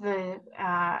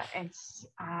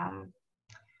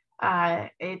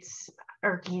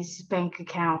Erky's bank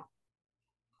account.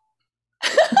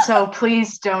 So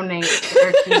please donate to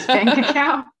Erky's bank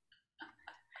account.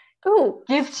 ooh,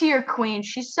 Give to your queen.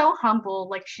 She's so humble.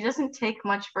 Like, she doesn't take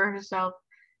much for herself.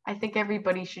 I think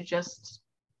everybody should just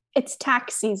it's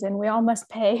tax season. We all must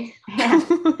pay.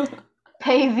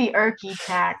 pay the Erky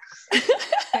tax.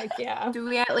 Heck yeah. Do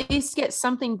we at least get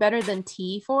something better than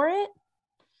tea for it?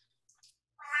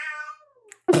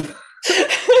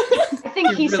 I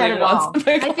think he said it all. I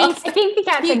think I think the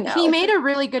cat said no. he made a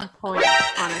really good point,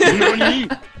 honestly. 何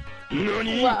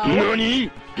何何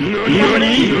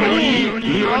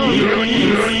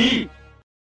何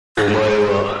お前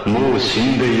はもう死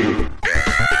んでいる。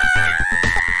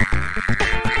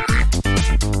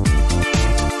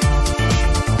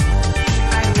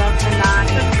 I love the nod.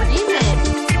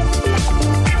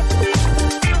 Agreement.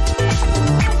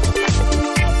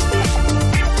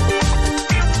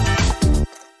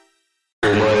お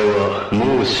前は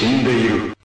もう死んでい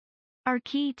る。 Our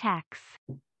key tax.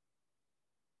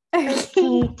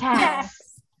 Erky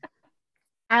tax.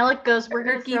 Alec goes, we're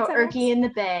gonna Erky throw tax. Erky in the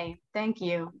bay. Thank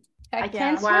you. I Heck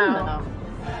can't yeah. swim Wow.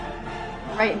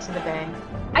 though. Right into the bay.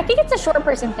 I think it's a short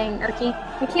person thing, Erky.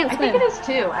 We can't I swim. think it is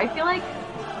too. I feel like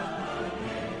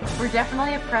we're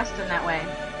definitely oppressed in that way.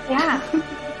 Yeah.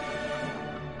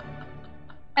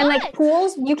 And like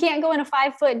pools, you can't go in a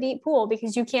 5-foot deep pool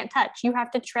because you can't touch. You have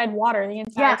to tread water the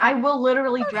entire Yeah, I time. will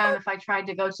literally drown if I tried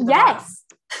to go to the bottom. Yes.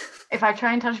 If I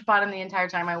try and touch bottom the entire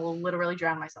time, I will literally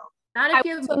drown myself. Not I if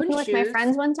you went have swimming moon with my shoes.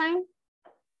 friends one time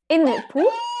in the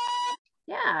pool.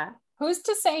 Yeah, Who's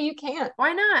to say you can't?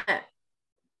 why not?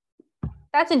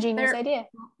 That's a genius They're- idea.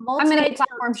 I'm gonna get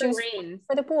platform shoes terrain.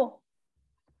 for the pool.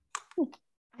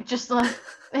 I just love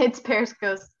it's Paris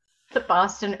goes, the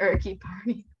Boston Erky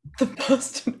party. The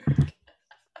Boston.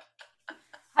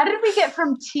 How did we get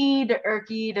from tea to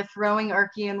Erky to throwing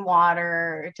Erky in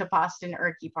water to Boston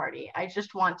Erky party? I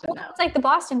just want to know. It's like the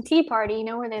Boston Tea Party, you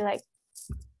know, where they like,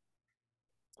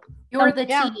 You're the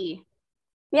Yeah. tea.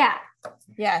 yeah.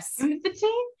 Yes. Who's the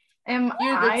tea? Am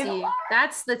You're I? the T.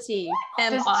 That's the T.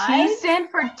 Does T stand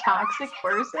for toxic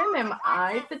person? Am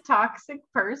I the toxic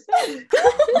person?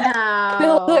 No.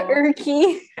 Spill the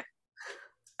Erky.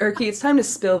 Erky, it's time to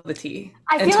spill the tea.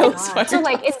 I and feel tell like us why so you're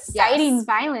like toxic. inciting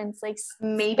violence, like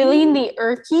Maybe. spilling the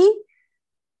Erky.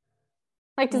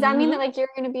 Like, does that mean that like you're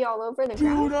gonna be all over the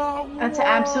ground? That's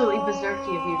absolutely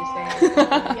berserky of you to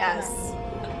say. Yes.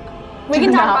 We Do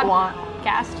can talk not about want.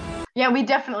 cast. Yeah, we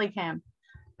definitely can.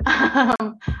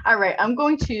 All right, I'm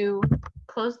going to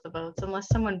close the votes unless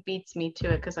someone beats me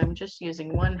to it because I'm just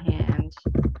using one hand.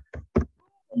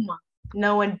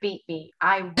 No one beat me.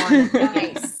 I won.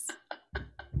 Nice.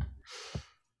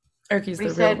 Erky's We the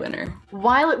real said- winner.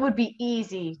 While it would be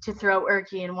easy to throw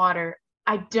Erky in water,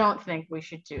 I don't think we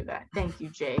should do that. Thank you,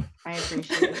 Jake. I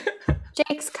appreciate it.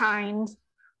 Jake's kind.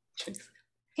 He got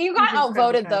He's incredibly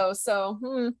outvoted kind. though, so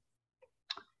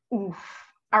Oof.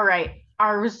 All right.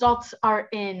 Our results are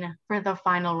in for the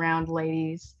final round,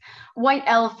 ladies. White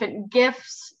elephant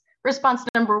gifts. Response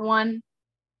number 1.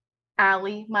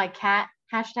 Allie, my cat.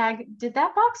 Hashtag, did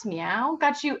that box meow?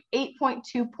 Got you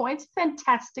 8.2 points.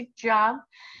 Fantastic job.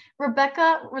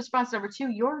 Rebecca, response number 2.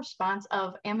 Your response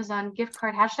of Amazon gift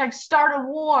card. Hashtag, start a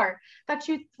war. Got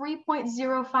you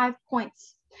 3.05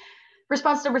 points.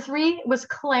 Response number 3 was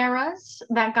Clara's.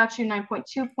 That got you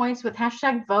 9.2 points with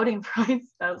hashtag voting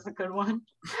rights. That was a good one.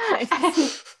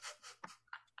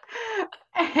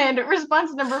 And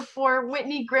response number 4,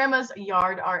 Whitney Grandma's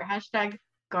yard art. Hashtag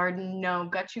garden no.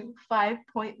 Got you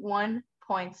 5.1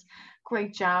 points.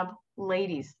 Great job,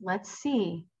 ladies. Let's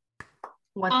see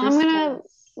what I'm this gonna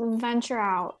is. venture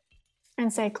out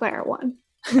and say Clara won.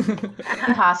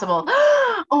 Impossible.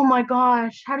 Oh my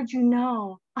gosh, how did you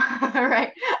know? All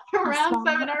right, round smart.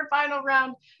 7, our final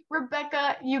round.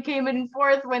 Rebecca, you came in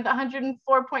 4th with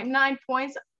 104.9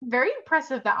 points. Very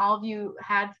impressive that all of you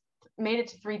had made it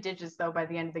to 3 digits though by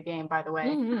the end of the game, by the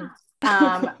way.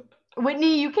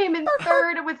 Whitney, you came in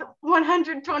 3rd with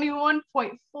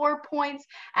 121.4 points.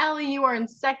 Allie, you are in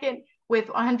 2nd with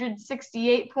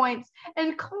 168 points.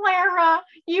 And Clara,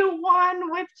 you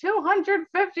won with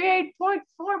 258.4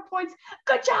 points.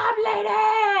 Good job, lady!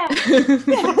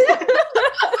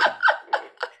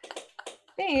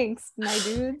 thanks, my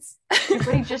dudes.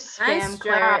 Everybody just spam Nice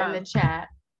Clara job. in the chat.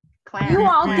 Clara. You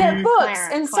all get books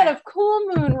Clara, instead Clara. of cool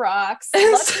moon rocks.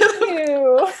 Lucky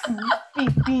you.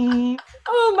 Beep, beep.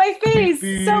 Oh, my face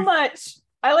so much.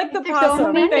 I like the There's so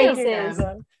possum. many Thank of you. them.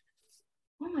 Possum.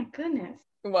 Oh my goodness.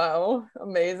 Wow,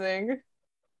 amazing.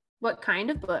 What kind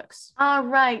of books? All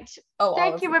right. Oh, all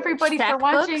Thank of you the everybody for Stack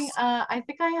watching. books? I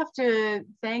think I have to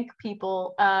thank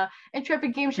people.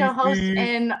 Intrepid Game Show host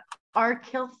and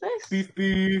Arkilthus.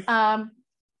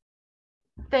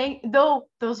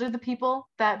 Those are the people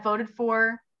that voted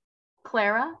for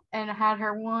Clara and had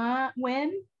her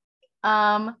win.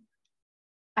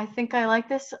 I think I like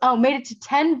this. Oh, made it to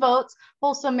 10 votes.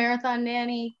 Wholesome Marathon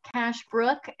Nanny, Cash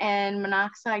Brook, and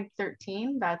Monoxide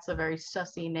 13. That's a very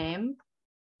sussy name.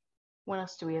 What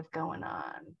else do we have going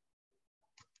on?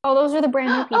 Oh, those are the brand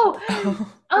new people.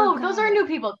 Those are new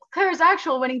people. Claire's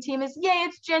actual winning team is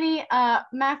it's Jenny,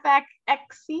 Mafak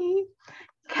XC,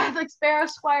 Catholic Sparrow,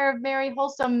 Squire of Mary,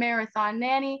 Wholesome Marathon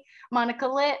Nanny, Monica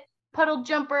Lit, Puddle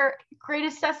Jumper,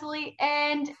 Greatest Cecily,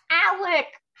 and Alec.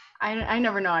 I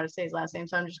never know how to say his last name,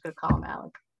 so I'm just gonna call him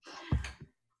Alec.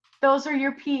 Those are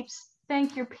your peeps.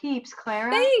 Thank your peeps, Clara.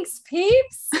 Thanks,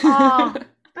 peeps. Oh,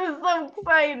 this is so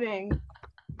exciting.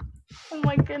 Oh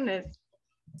my goodness.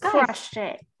 Guys, Crushed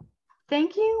it.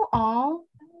 thank you all.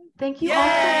 Thank you all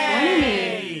for joining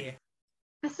me.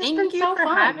 This has been Thank you so for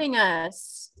fun. having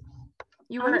us.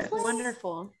 You were Honestly,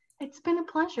 wonderful. It's been a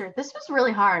pleasure. This was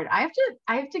really hard. I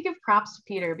have to give props to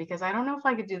Peter because I don't know if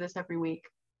I could do this every week.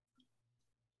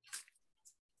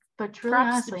 But truly,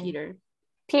 Props honestly, to Peter.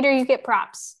 Peter, you get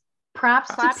props.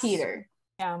 props Claps. to Peter.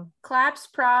 Yeah. Claps,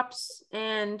 props,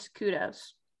 and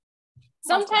kudos.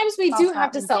 Sometimes we do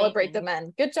have to and celebrate the bacon.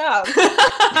 men. Good job.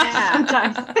 Yeah.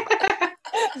 Sometimes.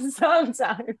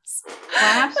 Sometimes.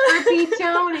 Claps for Pete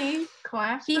Tony.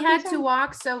 Claps He for had Pete to Tony.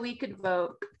 walk so we could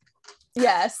vote.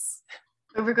 Yes.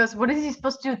 Over goes, what is he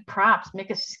supposed to do with props?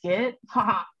 Make a skit?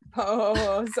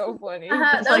 Oh, so funny.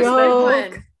 That was like, a good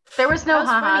joke. one. There was no That was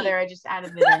haha funny. there. I just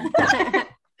added it in.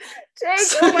 Jake,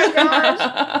 oh my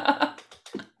gosh.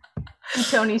 And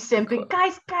Tony simping,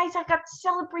 guys, I got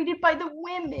celebrated by the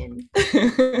women.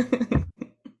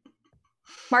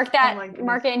 Mark that. Oh my goodness.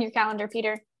 Mark it in your calendar,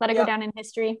 Peter. Let it Yep. go down in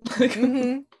history.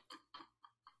 Mhm.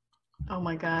 Oh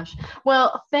my gosh.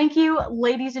 Well, thank you,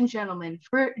 ladies and gentlemen,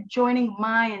 for joining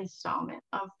my installment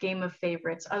of Game of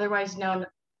Favorites, otherwise known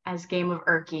as Game of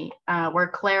Erky, where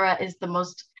Clara is the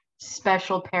most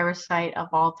special parasite of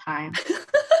all time.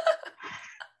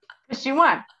 she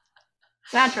won.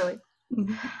 Naturally.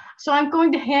 So I'm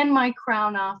going to hand my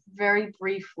crown off very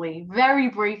briefly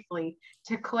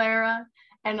to Clara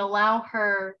and allow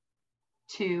her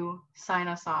to sign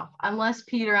us off. Unless,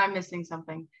 Peter, I'm missing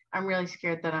something. I'm really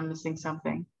scared that I'm missing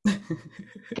something.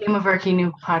 Game of Erky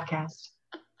new podcast.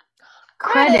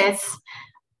 Credits?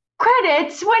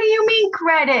 What do you mean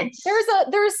credits? There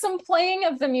was some playing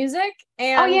of the music,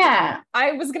 and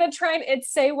I was gonna try and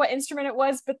say what instrument it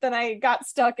was, but then I got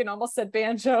stuck and almost said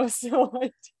banjo. So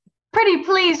pretty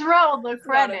please roll the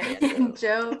credits.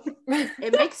 Joe,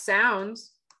 it makes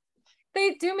sounds.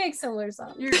 They do make similar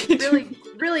sounds. You're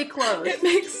really close. It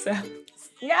makes sense.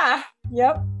 Yeah.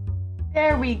 Yep.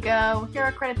 There we go. Here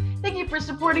are credits. Thank you for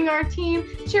supporting our team.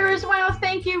 Cheers, wow.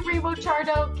 Thank you, Rebo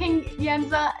Chardo, King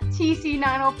Yenza,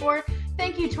 TC904.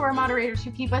 Thank you to our moderators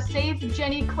who keep us safe.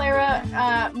 Jenny, Clara,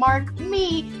 Mark,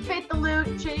 me, Faith the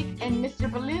Loot, Jake, and Mr.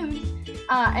 Balloons.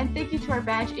 And thank you to our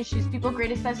badge issues, People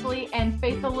Greatest Cecily and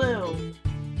Faith the Lou.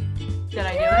 Did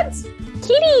I do it?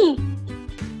 Kitty!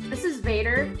 This is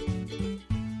Vader.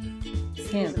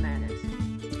 Sam.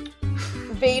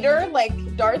 Vader, like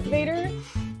Darth Vader?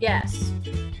 Yes.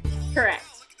 Correct.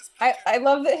 I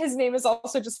love that his name is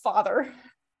also just Father.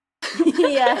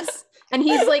 Yes. And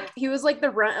he was like the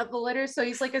runt of the litter, so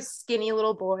he's like a skinny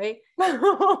little boy. But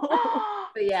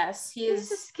yes,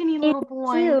 he's a skinny little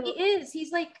boy. He is.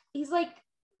 He's like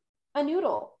a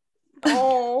noodle.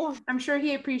 Oh. I'm sure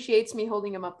he appreciates me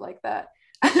holding him up like that.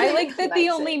 I like that the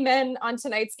only men on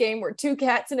tonight's game were 2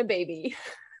 cats and a baby.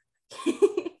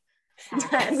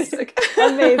 Yes.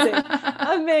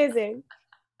 Amazing.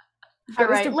 All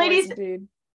right, ladies,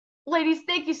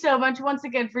 thank you so much once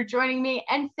again for joining me.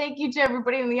 And thank you to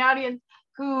everybody in the audience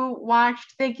who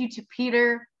watched. Thank you to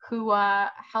Peter, who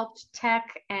helped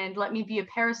tech and let me be a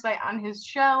parasite on his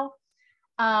show.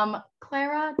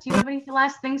 Clara, do you have any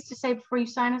last things to say before you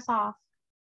sign us off?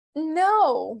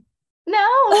 No.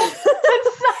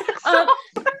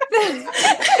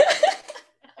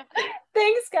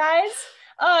 Thanks, guys.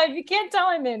 If you can't tell,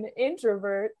 I'm an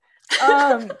introvert.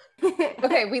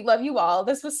 Okay, we love you all.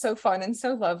 This was so fun and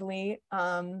so lovely.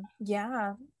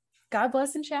 Yeah. God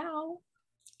bless and ciao.